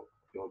do your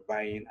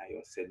buying and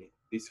your selling.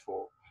 This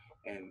for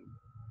um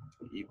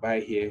you buy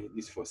here,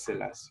 this for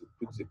sellers. You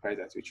put the price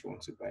at which you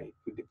want to buy,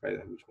 put the price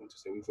at which you want to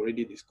sell. We've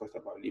already discussed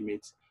about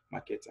limits,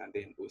 market, and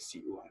then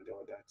OCO and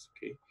all that.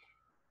 Okay.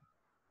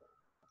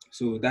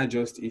 So that's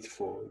just it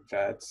for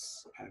that.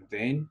 And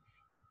then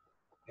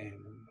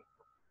um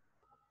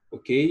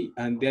okay,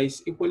 and there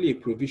is equally a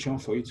provision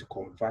for you to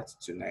convert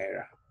to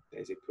Naira.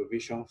 There's a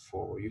provision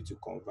for you to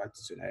convert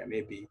to Naira.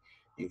 Maybe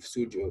you've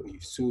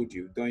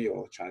done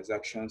your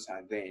transactions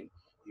and then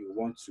you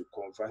want to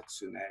convert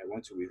to Naira,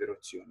 want to withdraw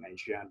to your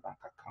Nigerian bank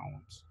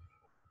account,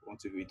 want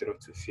to withdraw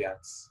to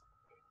fiat.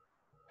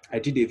 I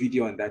did a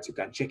video on that. You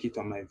can check it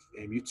on my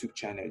YouTube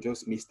channel,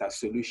 just Mr.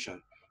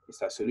 Solution.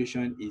 Mr.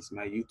 Solution is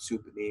my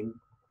YouTube name,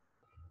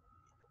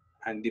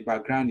 and the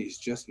background is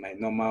just my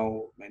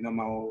normal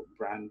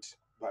brand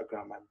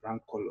background, my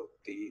brand color,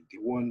 the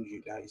one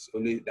that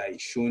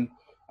is shown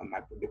on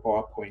the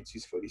PowerPoint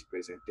used for this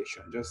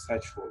presentation. Just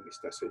search for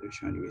Mr.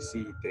 Solution, you will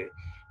see it there.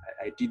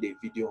 I did a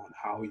video on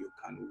how you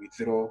can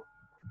withdraw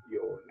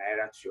your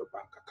Naira to your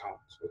bank account.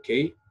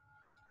 Okay,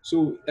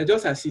 so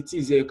just as it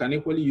is here, you can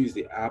equally use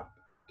the app.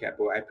 Okay,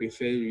 but I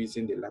prefer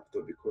using the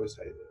laptop because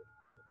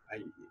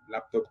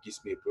laptop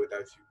gives me a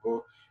broader view.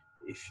 But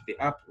if the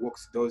app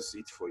does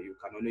it for you, you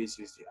can always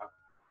use the app.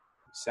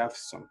 serve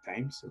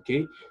sometimes.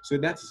 Okay, so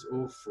that is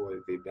all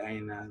for the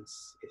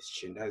Binance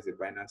exchange. That's the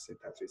Binance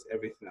interface.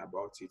 Everything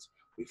about it,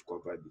 we've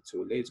covered it.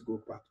 So let's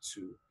go back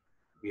to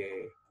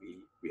where we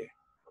were.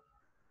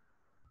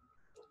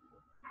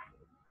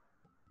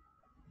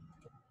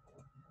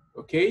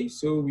 Okay,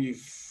 so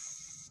we've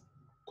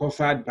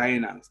covered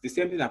Binance. The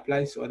same thing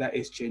applies to other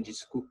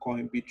exchanges,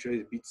 KuCoin,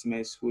 Bittrex,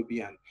 Bitmex,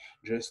 Huobi, and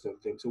the rest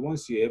of them. So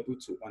once you're able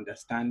to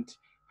understand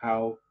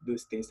how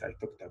those things I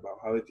talked about,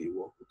 how they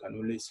work, you can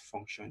always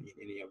function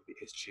in any of the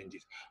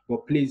exchanges.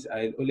 But please,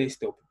 I always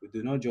tell people,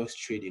 do not just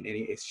trade in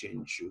any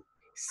exchange you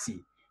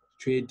see.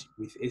 Trade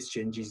with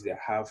exchanges that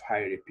have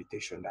high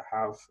reputation, that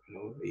have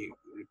a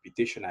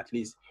reputation, at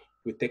least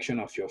protection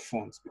of your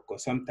funds,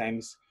 because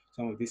sometimes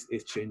some of these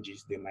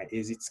exchanges they might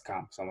exit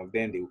scam. Some of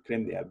them they will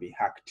claim they have been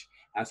hacked,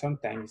 and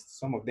sometimes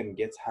some of them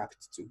get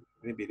hacked too.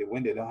 Maybe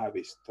when they don't have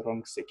a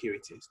strong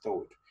security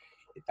installed.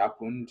 It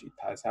happened. It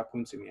has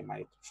happened to me.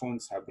 My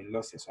funds have been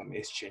lost in some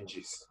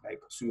exchanges,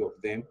 like two of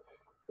them.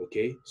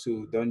 Okay,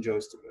 so don't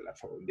just like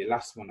the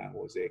last one I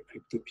was a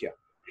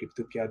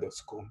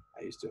cryptopia.com.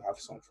 I used to have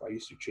some. I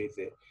used to trade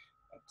there.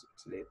 At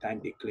the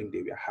time they claimed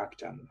they were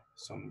hacked and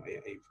some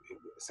a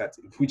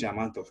huge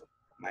amount of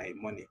my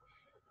money,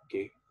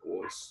 okay,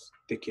 was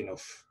taken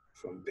off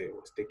from there,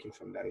 was taken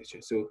from that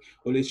exchange. So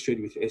always trade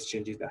with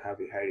exchanges that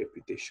have a high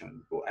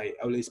reputation. But I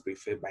always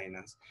prefer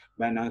Binance.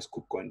 Binance,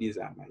 KuCoin, these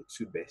are my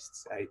two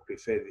best. I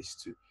prefer these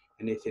two.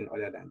 Anything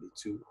other than the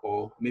two,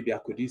 or maybe I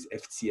could use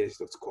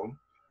FTS.com,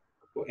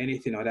 but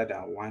anything other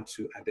than one,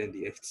 two, and then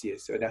the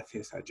FTS, so other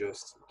things are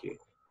just okay.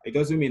 It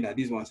doesn't mean that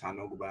these ones are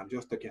not good, but I'm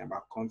just talking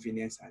about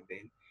convenience and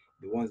then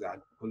the ones that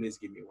always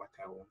give me what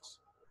I want.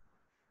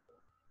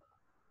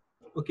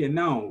 Okay,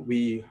 now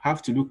we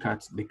have to look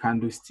at the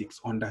candlesticks,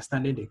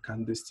 understanding the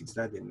candlesticks.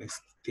 That's the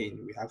next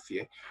thing we have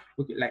here.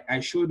 Okay, like I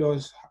showed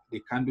us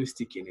the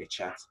candlestick in a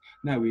chart.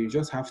 Now we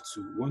just have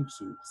to want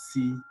to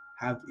see,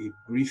 have a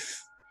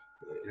brief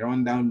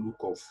rundown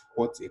look of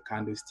what a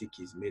candlestick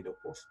is made up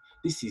of.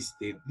 This is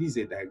a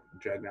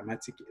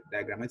diagrammatic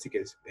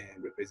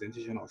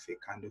representation of a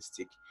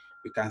candlestick.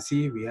 We can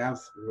see we have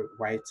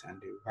white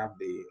and we have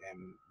the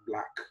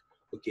black.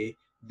 Okay,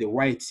 the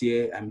white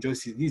here,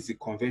 this is the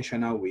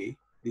conventional way.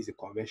 This is a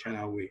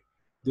conventional way.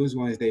 Those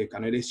ones there, you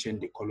can always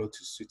change the color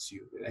to suit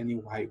you. Any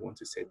way you want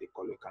to set the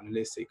color, you can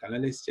always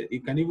change.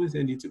 You can even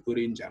send it to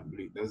orange and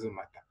blue. It doesn't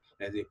matter.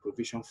 There's a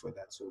provision for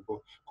that. So,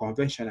 but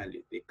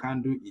conventionally, the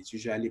candle is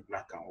usually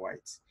black and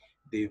white.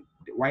 The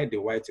white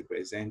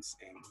represents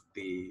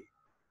the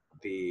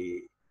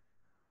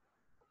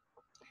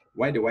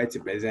while the white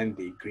represents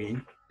the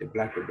green, the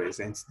black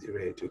represents the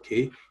red,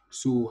 okay?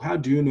 So how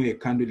do you know a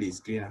candle is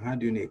green and how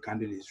do you know a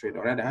candle is red?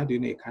 Or rather, how do you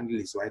know a candle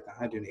is white and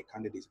how do you know a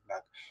candle is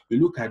black? You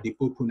look at the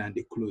open and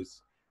the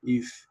close.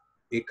 If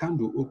a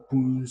candle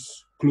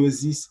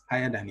closes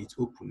higher than it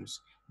opens,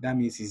 that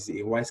means it's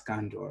a white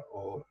candle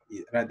or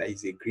rather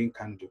it's a green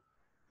candle.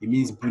 It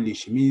means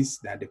bullish. It means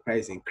that the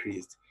price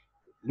increased.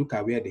 Look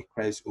at where the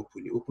price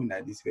opened. It opened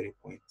at this very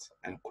point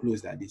and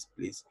closed at this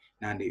place.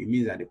 Now it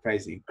means that the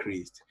price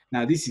increased.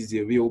 Now this is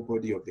the real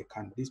body of the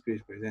candle. This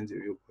place represents the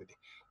real body.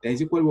 There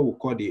is equally what we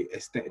call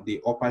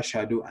the upper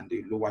shadow and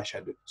the lower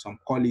shadow. Some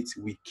call it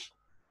wick.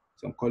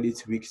 Some call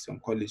it wick. Some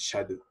call it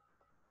shadow.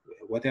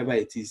 Whatever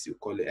it is you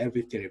call it,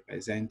 everything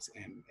represents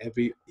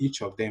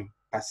each of them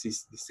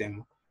passes the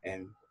same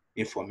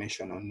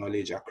information or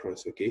knowledge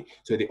across. Okay,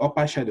 so the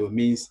upper shadow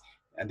means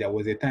and there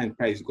was a time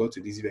price got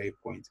to this very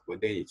point,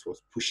 but then it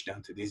was pushed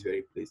down to this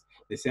very place.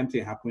 The same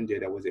thing happened there.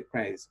 There was a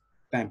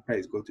time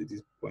price got to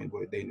this point,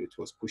 but then it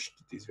was pushed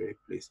to this very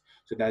place.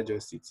 So that's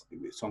just it.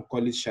 Some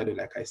call it shadow,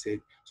 like I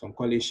said. Some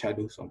call it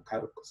shadow. Some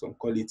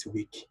call it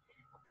wick.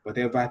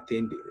 Whatever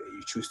thing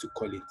you choose to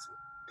call it,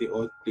 they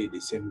all play the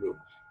same role.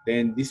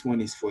 Then this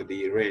one is for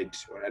the red,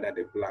 or rather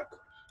the black.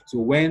 So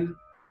when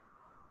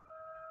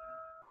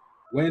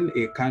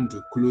a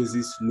candle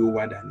closes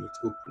lower than it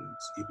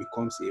opens, it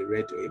becomes a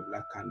red or a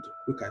black candle.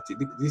 Look at it.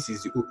 This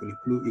is the opening.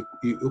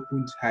 It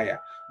opened higher.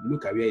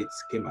 Look at where it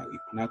came out.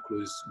 It now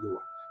closed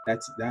lower.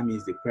 That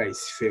means the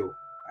price fell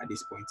at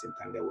this point in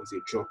time. There was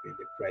a drop in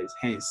the price.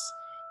 Hence,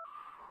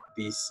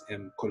 this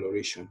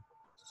coloration.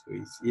 So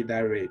it's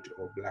either red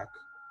or black.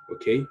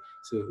 Okay.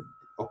 So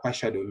upper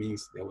shadow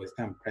means there was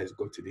time price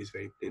got to this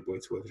very place, but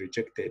it was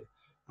rejected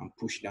and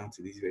pushed down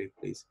to this very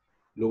place.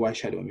 Lower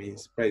shadow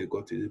means price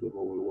got to this, but it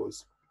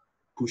was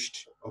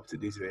pushed up to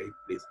this very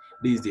place.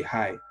 This is the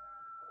high.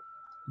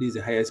 This is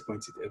the highest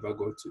point it ever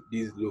got to.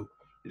 This is low,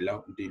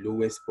 the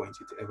lowest point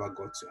it ever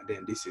got to. And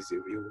then this is the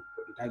real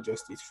body. That's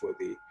just it for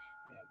the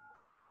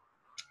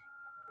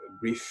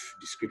brief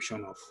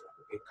description of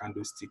a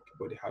candlestick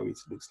body, how it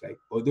looks like.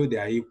 Although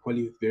there are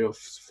equally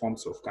various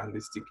forms of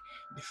candlestick,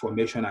 the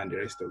formation and the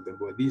rest of them,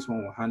 but this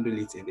one will handle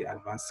it in the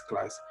advanced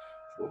class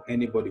for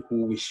anybody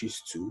who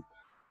wishes to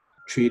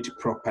trade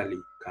properly.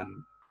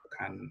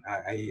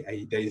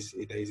 There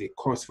is a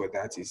course for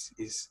that.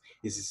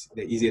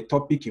 There is a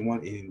topic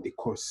in the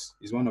course.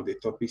 Is one of the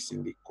topics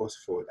in the course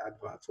for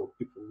advance for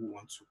people who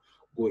want to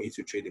go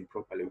into trading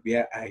properly.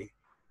 Where I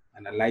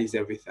analyze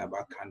everything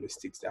about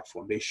candlesticks, their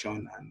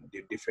formation, and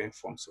the different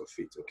forms of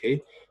it.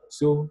 Okay,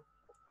 so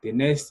the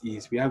next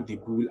is we have the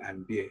bull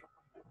and bear.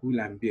 Bull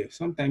and bear.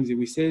 Sometimes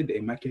we say the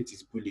market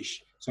is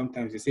bullish.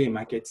 Sometimes we say a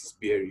market is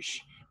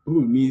bearish.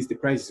 Bull means the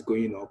price is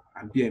going up,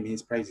 and bear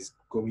means price is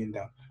going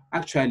down.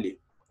 Actually,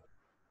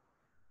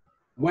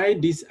 why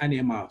these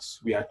animals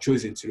we are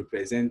chosen to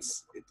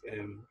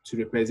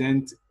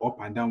represent up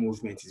and down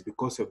movement is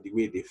because of the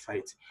way they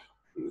fight.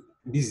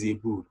 This is a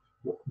bull.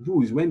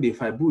 Bulls, when they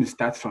fight, bulls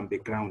start from the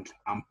ground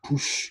and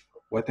push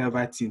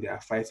whatever thing they are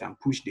fighting and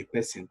push the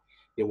person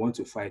they want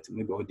to fight,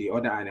 maybe, or the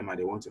other animal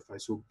they want to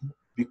fight. So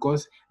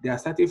because they are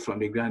starting from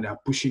the ground, they are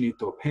pushing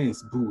it up.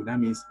 Hence, bull, that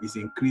means it's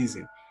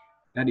increasing.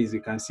 That is,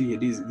 you can see here,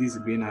 this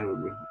green arrow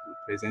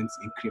represents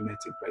increment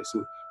in price.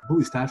 So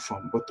bulls start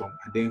from bottom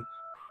and then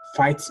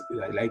fight,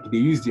 like they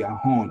use their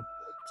horn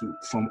to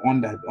from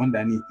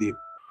underneath. They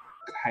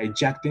tend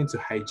to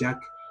hijack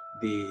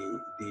the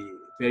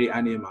very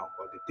animal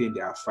or the thing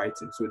they are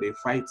fighting. So they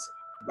fight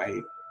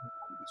by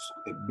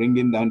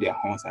bringing down their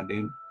horns and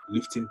then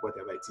lifting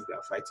whatever it is they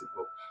are fighting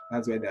up.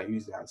 That's why they are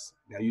used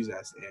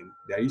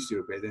to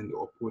represent the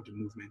upward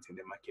movement in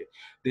the market.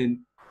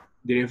 Then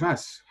the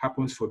reverse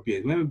happens for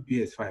bears. When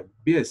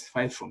bears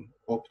fight from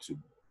up to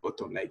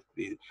bottom, like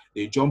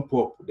they jump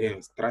up,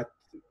 then start.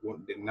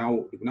 They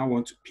now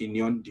want to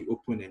pinion the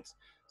opponent.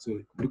 So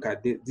look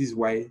at this. This is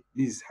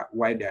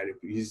why they are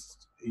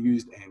used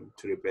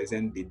to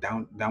represent the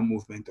down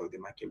movement of the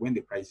market. When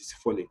the price is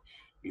falling,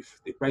 if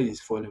the price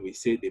is falling, we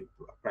say the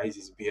price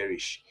is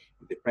bearish.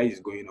 If the price is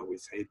going up, we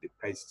say the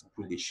price is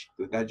bullish.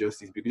 So that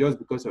just is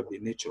because of the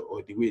nature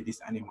or the way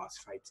these animals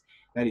fight.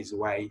 That is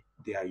why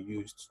they are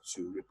used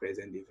to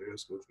represent the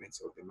various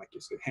movements of the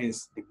market. So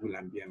hence the bull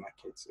and bear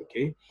markets.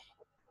 Okay.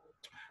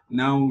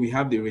 Now we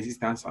have the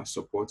resistance and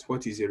support.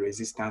 What is a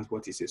resistance?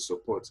 What is a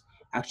support?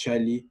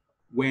 Actually,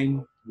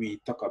 when we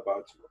talk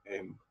about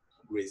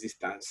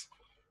resistance,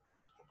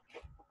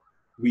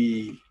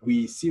 we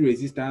see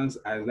resistance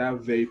as that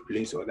very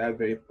place or that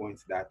very point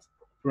that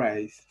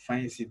price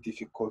finds it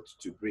difficult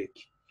to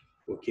break.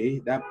 Okay,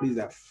 that place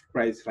that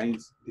price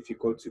finds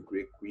difficult to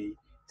break, we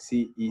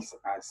see it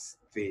as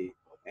the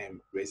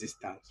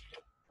resistance.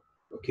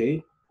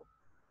 Okay,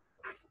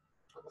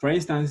 for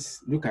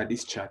instance, look at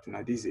this chart.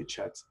 Now this is a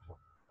chart.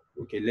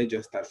 Okay, let's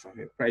just start from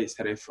here. Price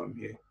started from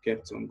here,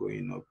 kept on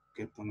going up,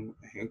 kept on.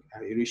 I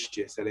reached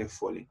here, started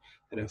falling.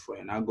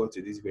 Now got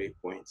to this very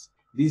point.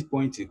 This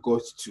point it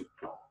got to.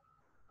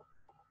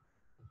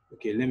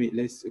 Okay, let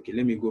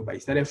me go back.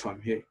 It started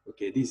from here.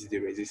 Okay, this is the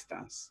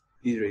resistance.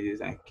 This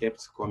resistance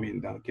kept coming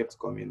down.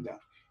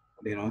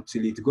 Then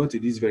until it got to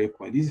this very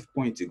point. This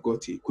point it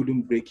got to, it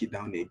couldn't break it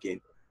down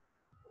again.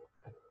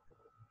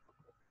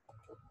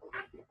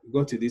 It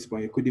got to this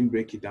point, it couldn't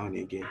break it down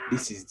again.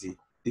 This is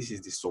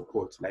the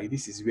support. Like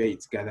this is where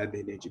it gathered the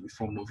energy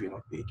before moving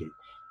up again.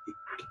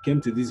 It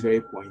came to this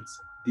very point.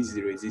 This is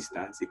the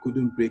resistance. It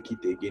couldn't break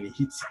it again. It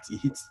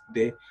hits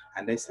there,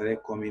 and then started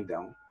coming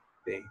down.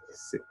 Then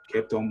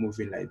kept on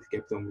moving until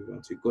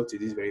it got to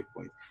this very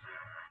point.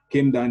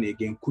 Came down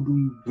again,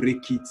 couldn't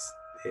break it.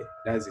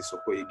 That's the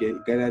support.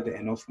 It gathered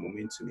enough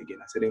momentum again.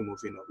 I started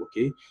moving up.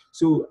 Okay,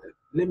 so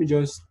let me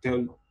just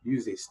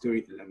use a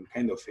story,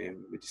 kind of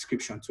a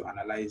description to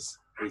analyze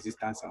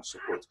resistance and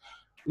support.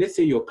 Let's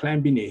say you're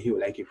climbing a hill,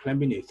 like you're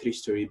climbing a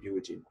 3-story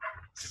building.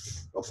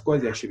 Of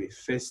course, there should be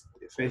first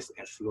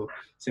floor,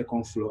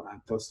 second floor,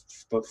 and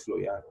third floor.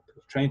 You're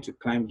trying to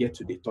get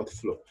to the third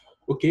floor.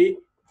 Okay,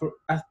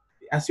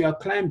 as you are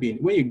climbing,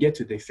 when you get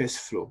to the first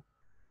floor,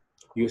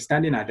 you're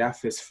standing at that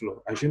first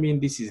floor. Assuming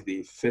this is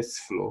the first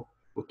floor,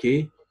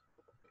 okay?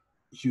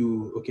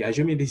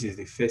 Assuming this is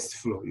the first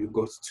floor you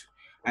got to,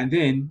 and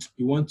then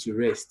you want to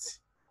rest.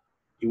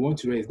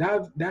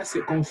 That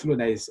second floor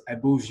that is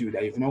above you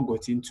that you've not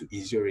gotten to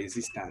is your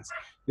resistance.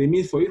 That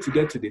means for you to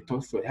get to the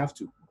third floor, you have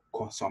to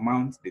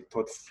surmount the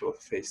third floor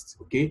first.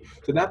 Okay,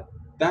 so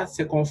that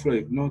second floor,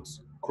 if not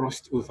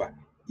crossed over,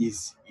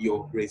 is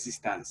your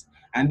resistance.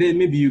 And then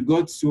maybe you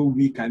got so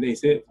weak and then you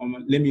said,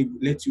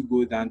 let you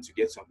go down to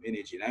get some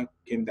energy. Now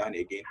came down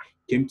again,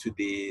 came to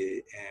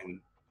the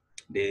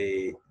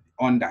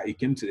it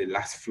came to the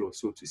last floor,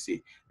 so to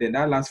say. Then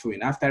that last floor,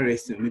 and after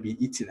resting, maybe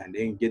eating and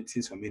then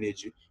getting some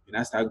energy, you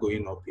now start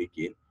going up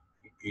again.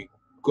 You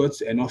got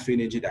enough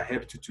energy that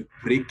helped you to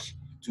break,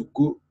 to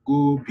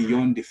go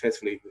beyond the first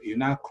floor. You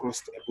now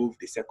crossed above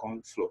the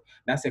second floor.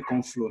 That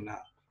second floor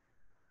now,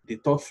 the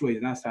third floor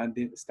is now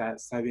start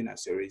serving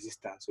as your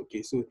resistance.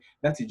 Okay, so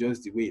that is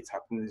just the way it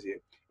happens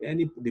here.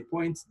 The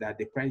point that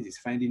the price is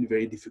finding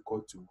very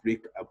difficult to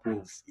break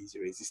above is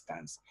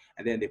resistance,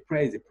 and then the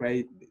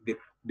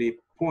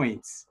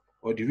point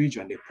or the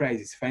region the price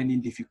is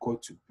finding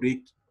difficult to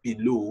break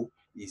below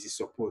is the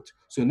support.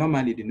 So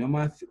normally the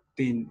normal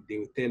thing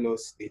they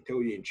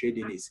tell you in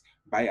trading is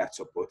buy at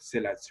support,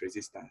 sell at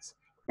resistance.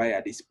 Buy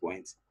at this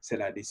point,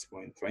 sell at this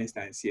point. For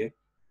instance, here,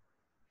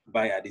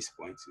 buy at this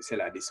point,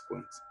 sell at this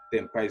point.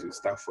 Then price will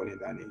start falling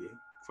down again.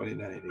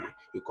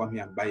 You come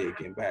here and buy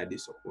again, buy at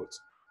this support,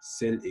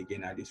 sell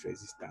again at this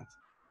resistance.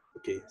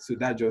 Okay, so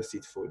that's just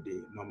it for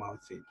the normal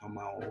thing,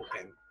 normal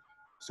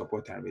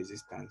support and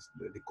resistance.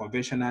 The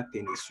conventional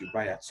thing is you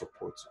buy at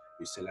support,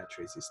 you sell at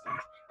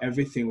resistance.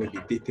 Everything will be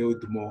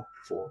detailed more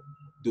for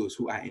those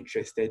who are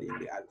interested in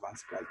the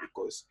advanced class,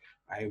 because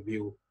I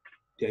will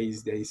there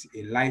is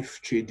a live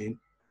trading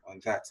on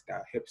that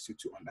helps you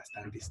to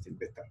understand this thing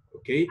better.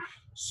 Okay,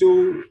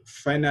 so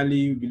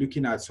finally we'll be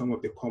looking at some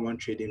of the common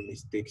trading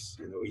mistakes.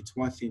 It's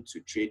one thing to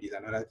trade, it's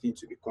another thing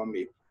to become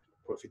a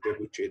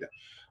profitable trader.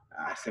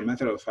 As a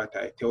matter of fact,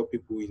 I tell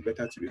people it's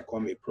better to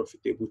become a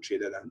profitable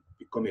trader than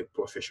become a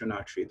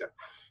professional trader.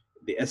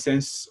 The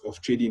essence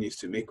of trading is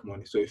to make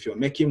money. So if you're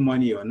making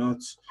money or not,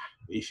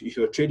 if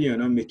you're trading, you're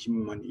not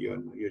making money,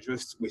 you're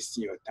just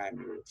wasting your time,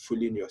 you're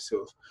fooling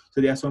yourself.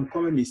 So there are some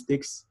common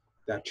mistakes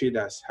that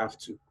traders have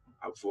to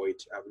avoid.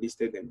 I've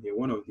listed them here.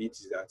 One of it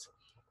is that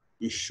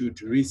you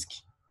should risk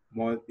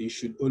more, you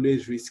should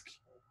always risk,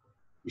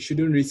 you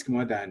shouldn't risk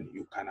more than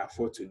you can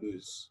afford to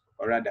lose.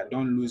 Or rather,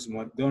 don't risk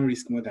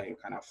more than you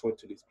can afford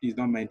to lose. Please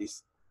don't mind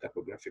this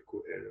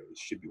typographical error. It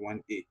should be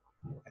 1A.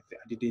 I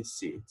didn't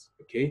say it.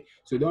 Okay.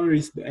 So don't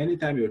risk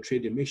anytime you're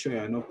trading, make sure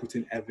you're not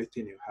putting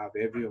everything you have,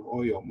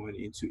 all your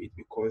money into it,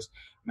 because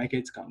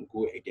markets can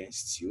go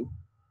against you.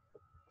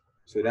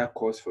 So that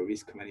calls for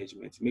risk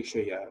management. Make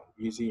sure you are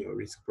using your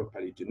risk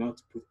properly. Do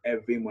not put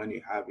every money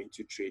you have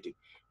into trading,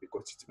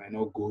 because it might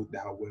not go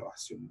that well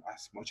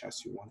as much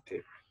as you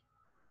wanted.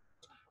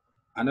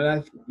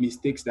 Another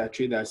mistakes that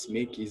traders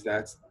make is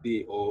that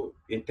or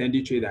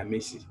intended trader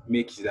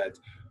make is that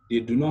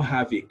they do not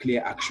have a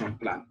clear action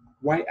plan.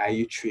 Why are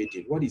you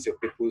trading? What is your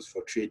purpose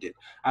for trading?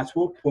 At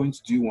what point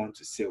do you want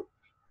to sell?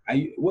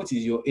 What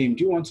is your aim?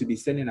 Do you want to be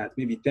selling at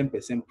maybe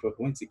 10% profit?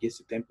 Once it gets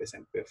to 10%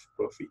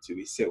 profit, you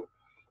will sell.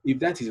 If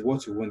that is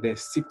what you want, then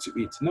stick to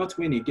it. Not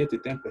when you get to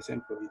 10%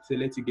 profit, say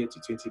let you get to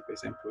 20%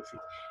 profit.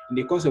 In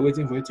the course of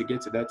waiting for you to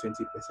get to that 20%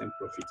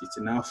 profit, it's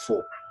now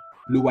 4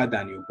 lower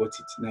than you bought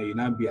it. Now you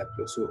now be at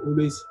loss. So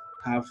always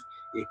have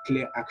a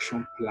clear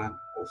action plan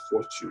of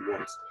what you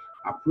want.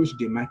 Approach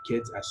the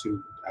market as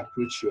you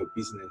approach your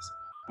business.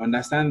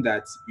 Understand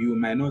that you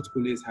might not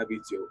always have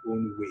it your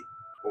own way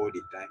all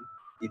the time.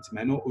 It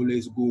might not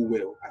always go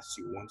well as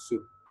you want. So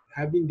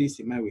having this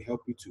in mind will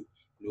help you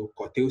to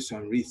curtail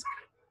some risk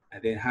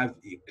and then have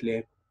a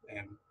clear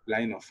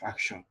line of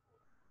action.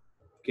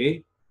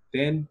 Okay.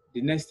 Then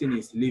the next thing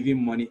is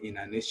leaving money in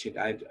an exchange.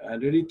 I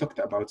already talked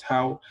about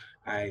how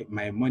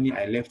my money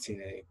I left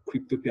in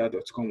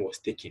cryptopia.com was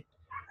taken.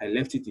 I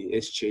left it in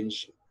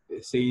exchange,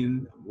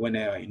 saying when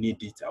I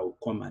need it, I will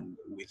come and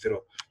withdraw.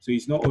 So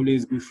it's not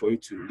always good for you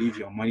to leave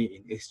your money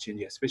in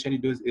exchange, especially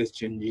those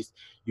exchanges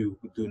you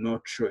do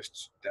not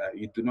trust. That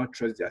you do not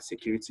trust their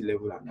security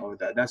level and all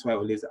that. That's why I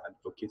always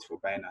advocate for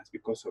Binance,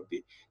 because of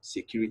the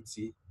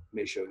security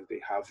measures they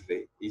have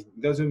there. It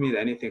doesn't mean that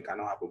anything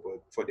cannot happen,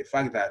 but for the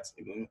fact that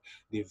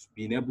they've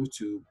been able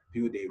to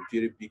build a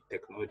very big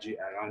technology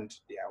around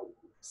their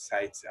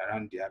sites,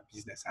 around their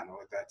business and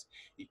all that,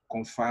 it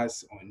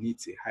confers on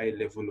it a high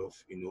level of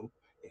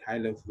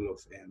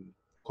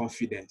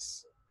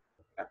confidence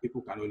that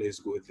people can always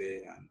go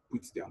there and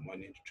put their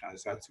money to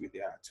transact with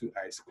their two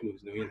eyes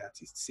closed, knowing that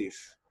it's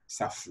safe.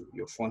 Safu,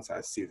 your funds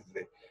are safe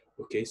there.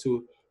 Okay,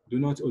 so do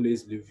not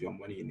always leave your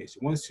money in it.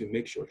 Once you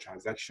make your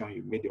transaction,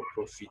 you made your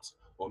profit,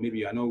 or maybe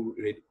you are not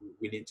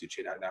willing to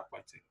trade at that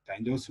point in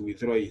time, just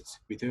withdraw your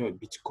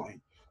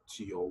Bitcoin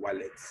to your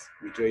wallet,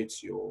 withdraw it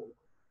to your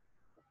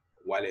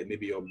wallet,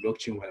 maybe your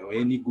blockchain wallet or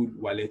any good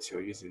wallet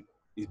you're using.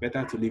 It's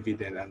better to leave it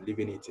there than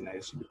leaving it in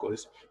ISU,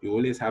 because you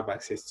always have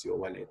access to your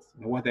wallet.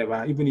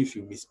 Whatever, even if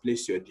you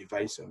misplace your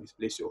device or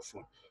misplace your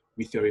phone,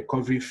 with your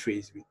recovery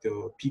phrase, with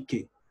your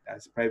PK,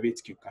 that's private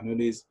key, you can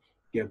always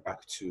get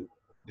back to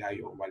that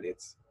your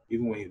wallet,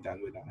 even when you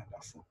download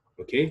another phone.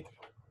 Okay?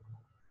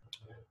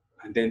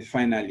 And then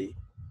finally,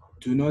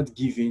 do not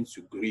give in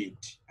to greed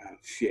and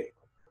fear.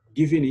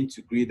 Giving in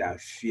to greed and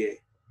fear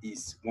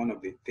is one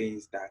of the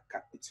things that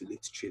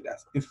capitulate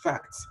traders. In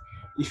fact,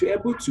 if you're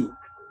able to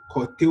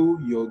curtail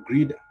your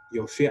greed,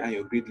 your fear and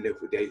your greed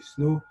level, there is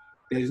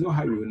no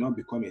how you will not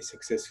become a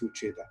successful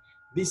trader.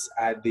 These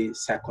are the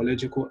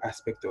psychological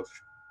aspect of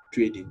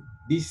trading.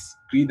 This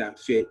greed and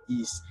fear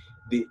is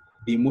the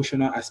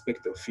emotional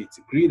aspect of it.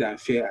 Greed and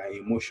fear are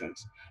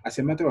emotions. As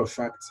a matter of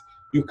fact,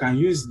 you can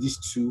use these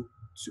two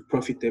to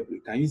profitably.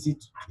 You can use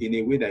it in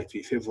a way that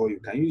will favor you. You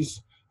can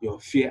use your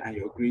fear and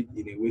your greed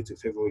in a way to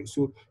favor you.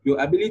 So your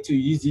ability to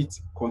use it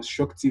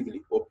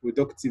constructively or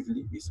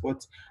productively is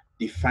what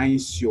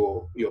defines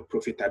your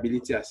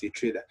profitability as a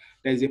trader.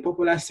 There is a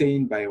popular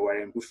saying by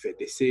Warren Buffett.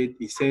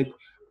 He said,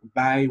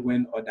 buy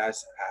when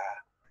others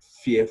are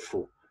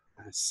fearful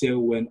and sell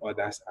when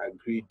others are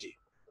greedy.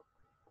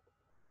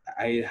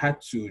 I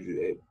had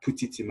to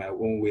put it in my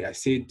own way. I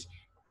said,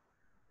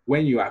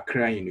 when you are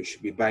crying, you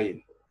should be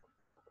buying.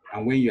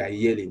 And when you are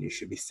yelling, you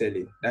should be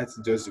selling. That's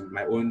just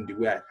the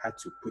way I had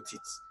to put it.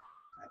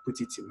 I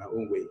put it in my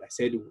own way. I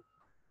said,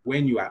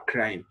 when you are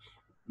crying,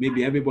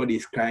 maybe everybody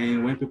is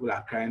crying. When people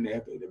are crying,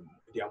 their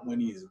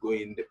money is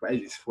going, the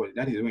price is falling.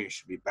 That is when you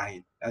should be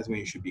buying. That's when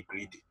you should be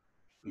greedy.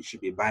 You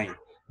should be buying.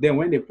 Then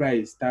when the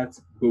price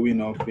starts going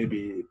up,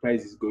 maybe the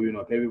price is going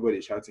up, everybody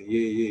shouting, yeah,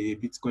 yeah, yeah,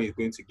 Bitcoin is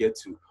going to get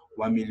to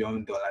 $1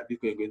 million,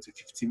 Bitcoin is going to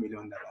 $50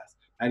 million.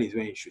 That is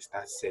when you should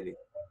start selling.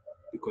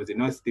 Because the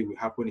next thing will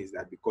happen is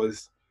that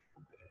because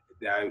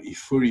they are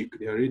euphoric,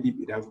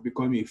 they have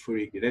become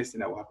euphoric. The next thing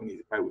that will happen is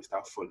the price will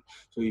start falling.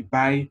 So you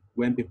buy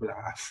when people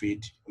are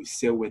afraid, you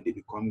sell when they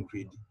become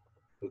greedy.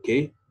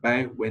 Okay,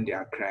 buy when they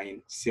are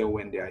crying, sell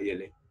when they are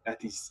yelling.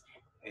 That is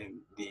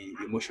the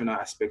emotional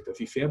aspect of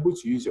it. If you're able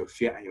to use your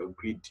fear and your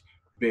greed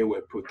very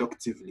well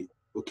productively,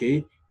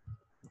 okay,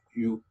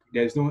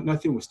 there's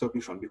nothing will stop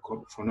you from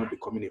not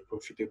becoming a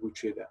profitable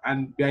trader.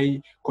 And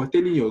by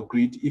containing your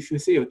greed, if you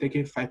say you're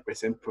taking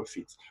 5%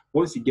 profit,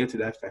 once you get to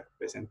that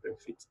 5%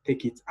 profit,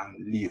 take it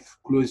and leave.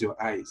 Close your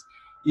eyes.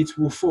 It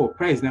will fall.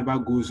 Price never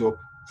goes up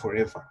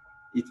forever.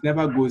 It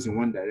never goes in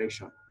one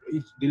direction.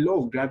 The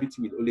law of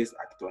gravity will always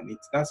act on it.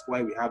 That's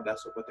why we have that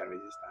support and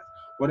resistance.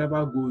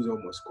 Whatever goes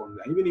on must come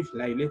down. Even if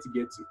like let's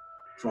get to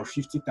from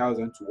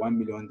 50,000 to $1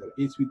 million,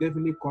 it will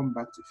definitely come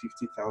back to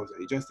 50,000.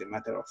 It's just a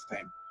matter of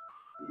time.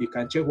 You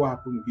can check what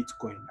happened with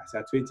Bitcoin. As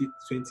at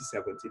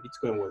 2017,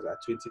 Bitcoin was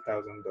at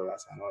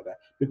 $20,000 and all that.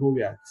 People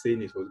were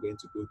saying it was going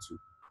to go to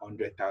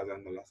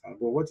 $100,000. But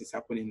what is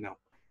happening now?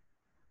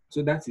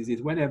 So that is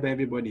it. Whenever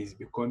everybody is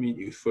becoming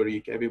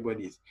euphoric,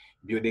 everybody is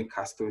building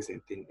castles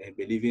and things and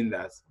believing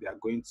that they are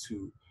going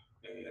to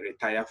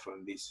retire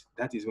from this,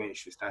 that is when you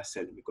should start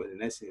selling, because the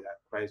next thing is that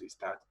price will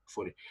start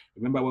falling.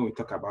 Remember when we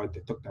talked about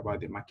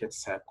the market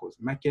cycles.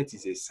 Market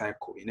is a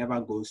cycle. It never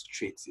goes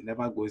straight. It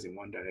never goes in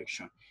one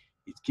direction.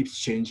 It keeps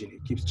changing.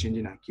 It keeps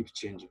changing and keeps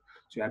changing.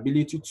 So your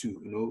ability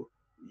to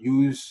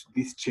use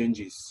these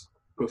changes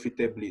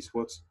profitably is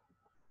what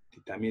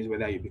determines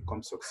whether you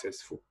become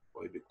successful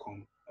or you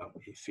become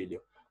a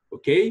failure.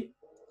 Okay?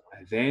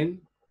 And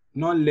then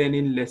not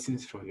learning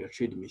lessons from your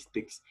trade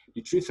mistakes.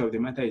 The truth of the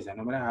matter is that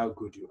no matter how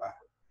good you are,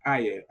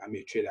 I am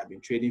a trader. I've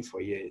been trading for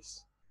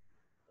years.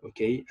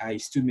 Okay? I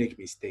still make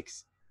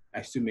mistakes.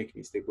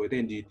 But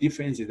then the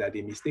difference is that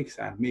the mistakes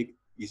I make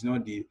is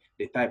not the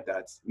type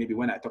that maybe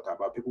when I talk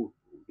about, people will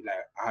be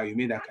like, you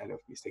made that kind of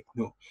mistake.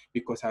 No,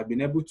 because I've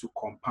been able to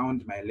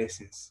compound my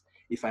lessons.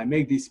 If I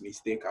make this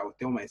mistake, I will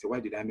tell myself,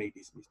 why did I make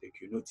this mistake?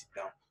 You note it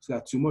down so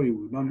that tomorrow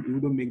you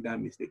don't make that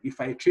mistake.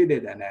 If I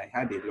traded and I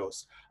had a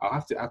loss, I'll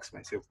have to ask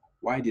myself,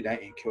 why did I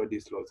incur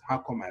this loss? How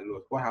come I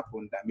lost? What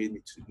happened that made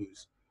me to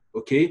lose?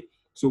 Okay.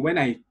 So when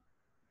I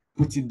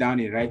put it down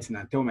in writing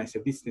and tell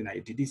myself, this thing I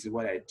did, this is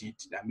what I did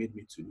that made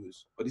me to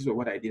lose, or this is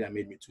what I did that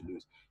made me to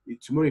lose.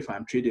 Tomorrow, if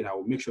I'm trading, I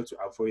will make sure to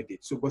avoid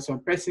it. So, but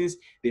some persons,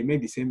 they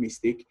make the same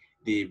mistake.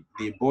 They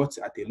bought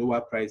at a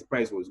lower price.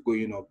 Price was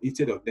going up.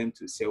 Instead of them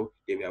to sell,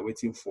 they were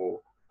waiting for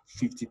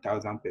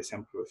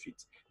 50,000%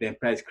 profit. Then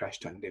price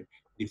crashed on them.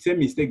 The same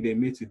mistake they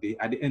made today,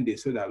 at the end they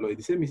sold a lot.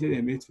 The same mistake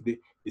they made today,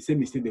 the same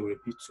mistake they will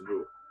repeat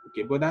tomorrow.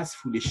 Okay, but that's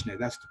foolishness,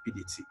 that's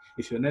stupidity.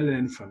 If you're not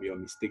learning from your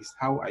mistakes,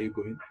 how are you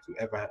going to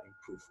ever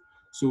improve?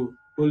 So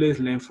always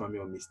learn from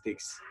your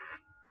mistakes.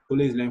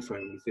 Always learn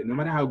from your mistakes. No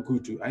matter how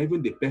good you are,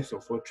 even the best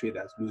of all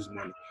traders lose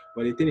money.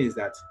 But the thing is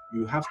that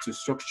you have to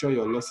structure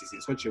your losses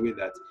in such a way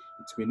that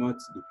it will not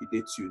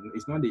liquidate you.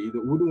 It's not that you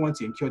wouldn't want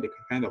to incur the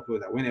kind of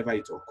loss that whenever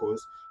it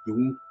occurs, you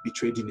won't be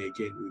trading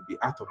again. You'll be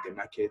out of the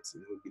market.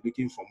 You'll be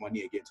looking for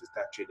money again to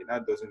start trading.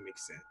 That doesn't make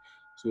sense.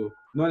 So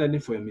not learning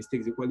from your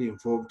mistakes equally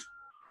involved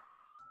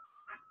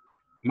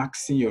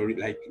maxing your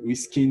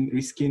risking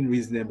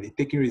reasonably,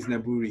 taking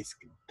reasonable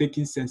risk,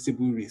 taking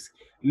sensible risk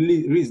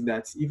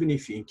that even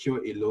if you incur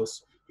a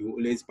loss, you will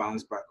always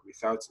bounce back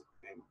without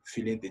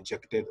feeling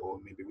dejected or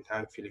maybe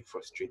without feeling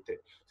frustrated.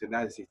 So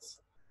that's it.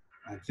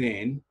 And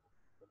then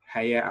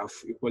hire have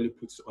equally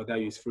puts other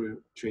useful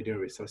trading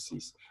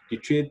resources.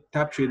 The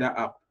Tap Trader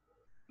app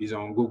is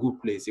on Google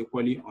Play. It's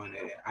equally on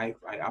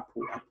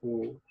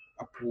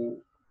Apple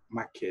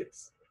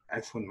Markets,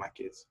 iPhone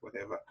Markets,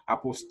 whatever.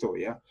 Apple Store,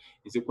 yeah.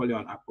 It's equally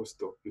on Apple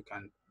Store. You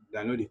can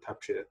download the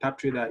Tap Trader. Tap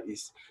Trader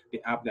is the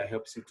app that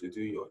helps you to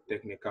do your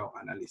technical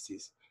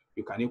analysis.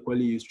 You can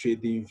equally use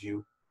Trading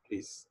View.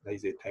 Please, there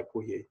is a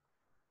typo here.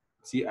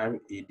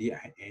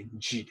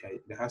 TRADING.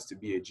 There has to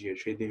be a G,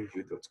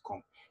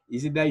 tradingview.com.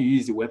 Is it that you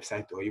use the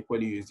website or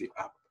equally use the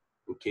app?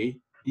 Okay.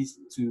 These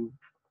two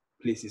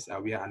places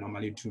are where I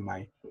normally do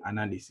my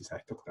analysis. I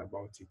talked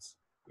about it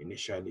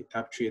initially.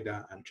 Tap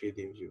Trader and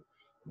TradingView.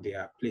 They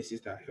are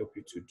places that help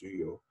you to do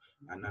your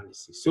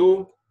analysis.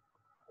 So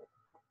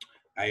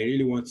I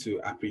really want to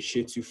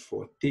appreciate you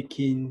for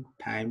taking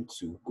time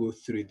to go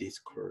through this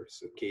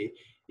course. Okay.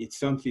 It's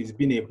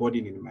been a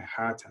burden in my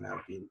heart, and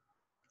I've been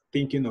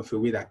thinking of a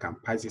way that can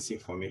pass this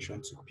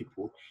information to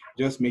people,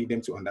 just make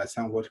them to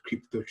understand what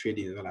crypto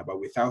trading is all about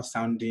without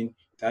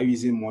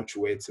using much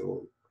words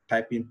or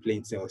typing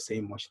plain or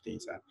saying much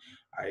things. And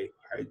I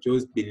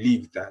just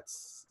believe that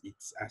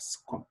it's as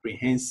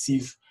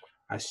comprehensive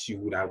as you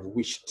would have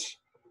wished.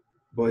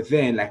 But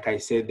then, like I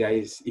said,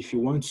 if you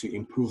want to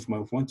improve more,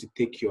 if you want to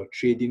take your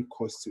trading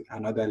cost to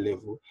another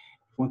level,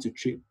 if you want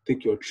to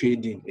take your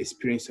trading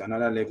experience to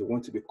another level, you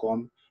want to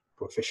become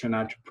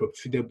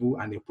profitable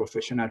and a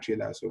professional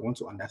trader, so you want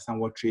to understand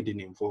what trading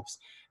involves,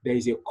 there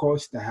is a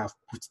course that I have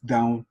put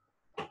down,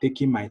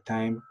 taking my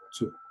time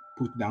to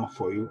put down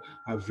for you.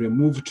 I've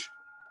removed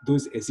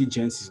those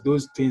exigencies,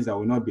 those things that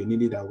will not be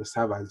needed that will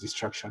serve as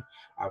distraction.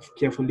 I've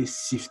carefully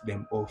sifted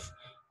them off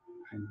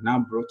and now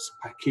brought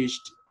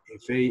packaged a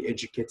very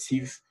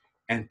educative,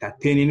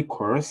 entertaining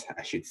course,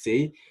 I should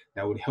say,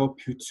 that would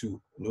help you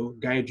to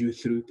guide you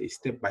through a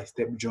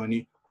step-by-step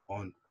journey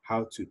on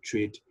how to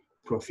trade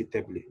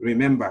profitably.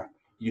 Remember,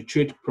 you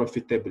trade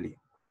profitably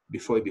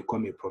before you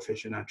become a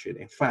professional trader.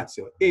 In fact,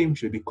 your aim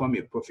should become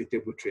a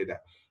profitable trader.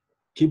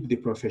 Keep the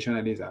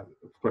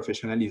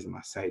professionalism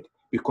aside,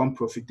 become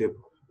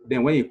profitable.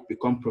 Then when you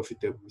become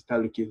profitable,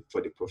 start looking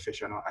for the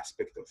professional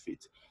aspect of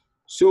it.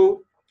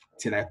 So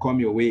till I come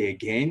your way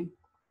again,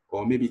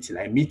 or maybe till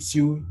I meet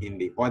you in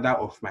the order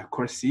of my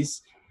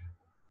courses,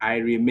 I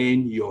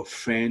remain your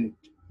friend,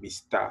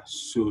 Mr.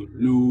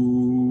 Solution.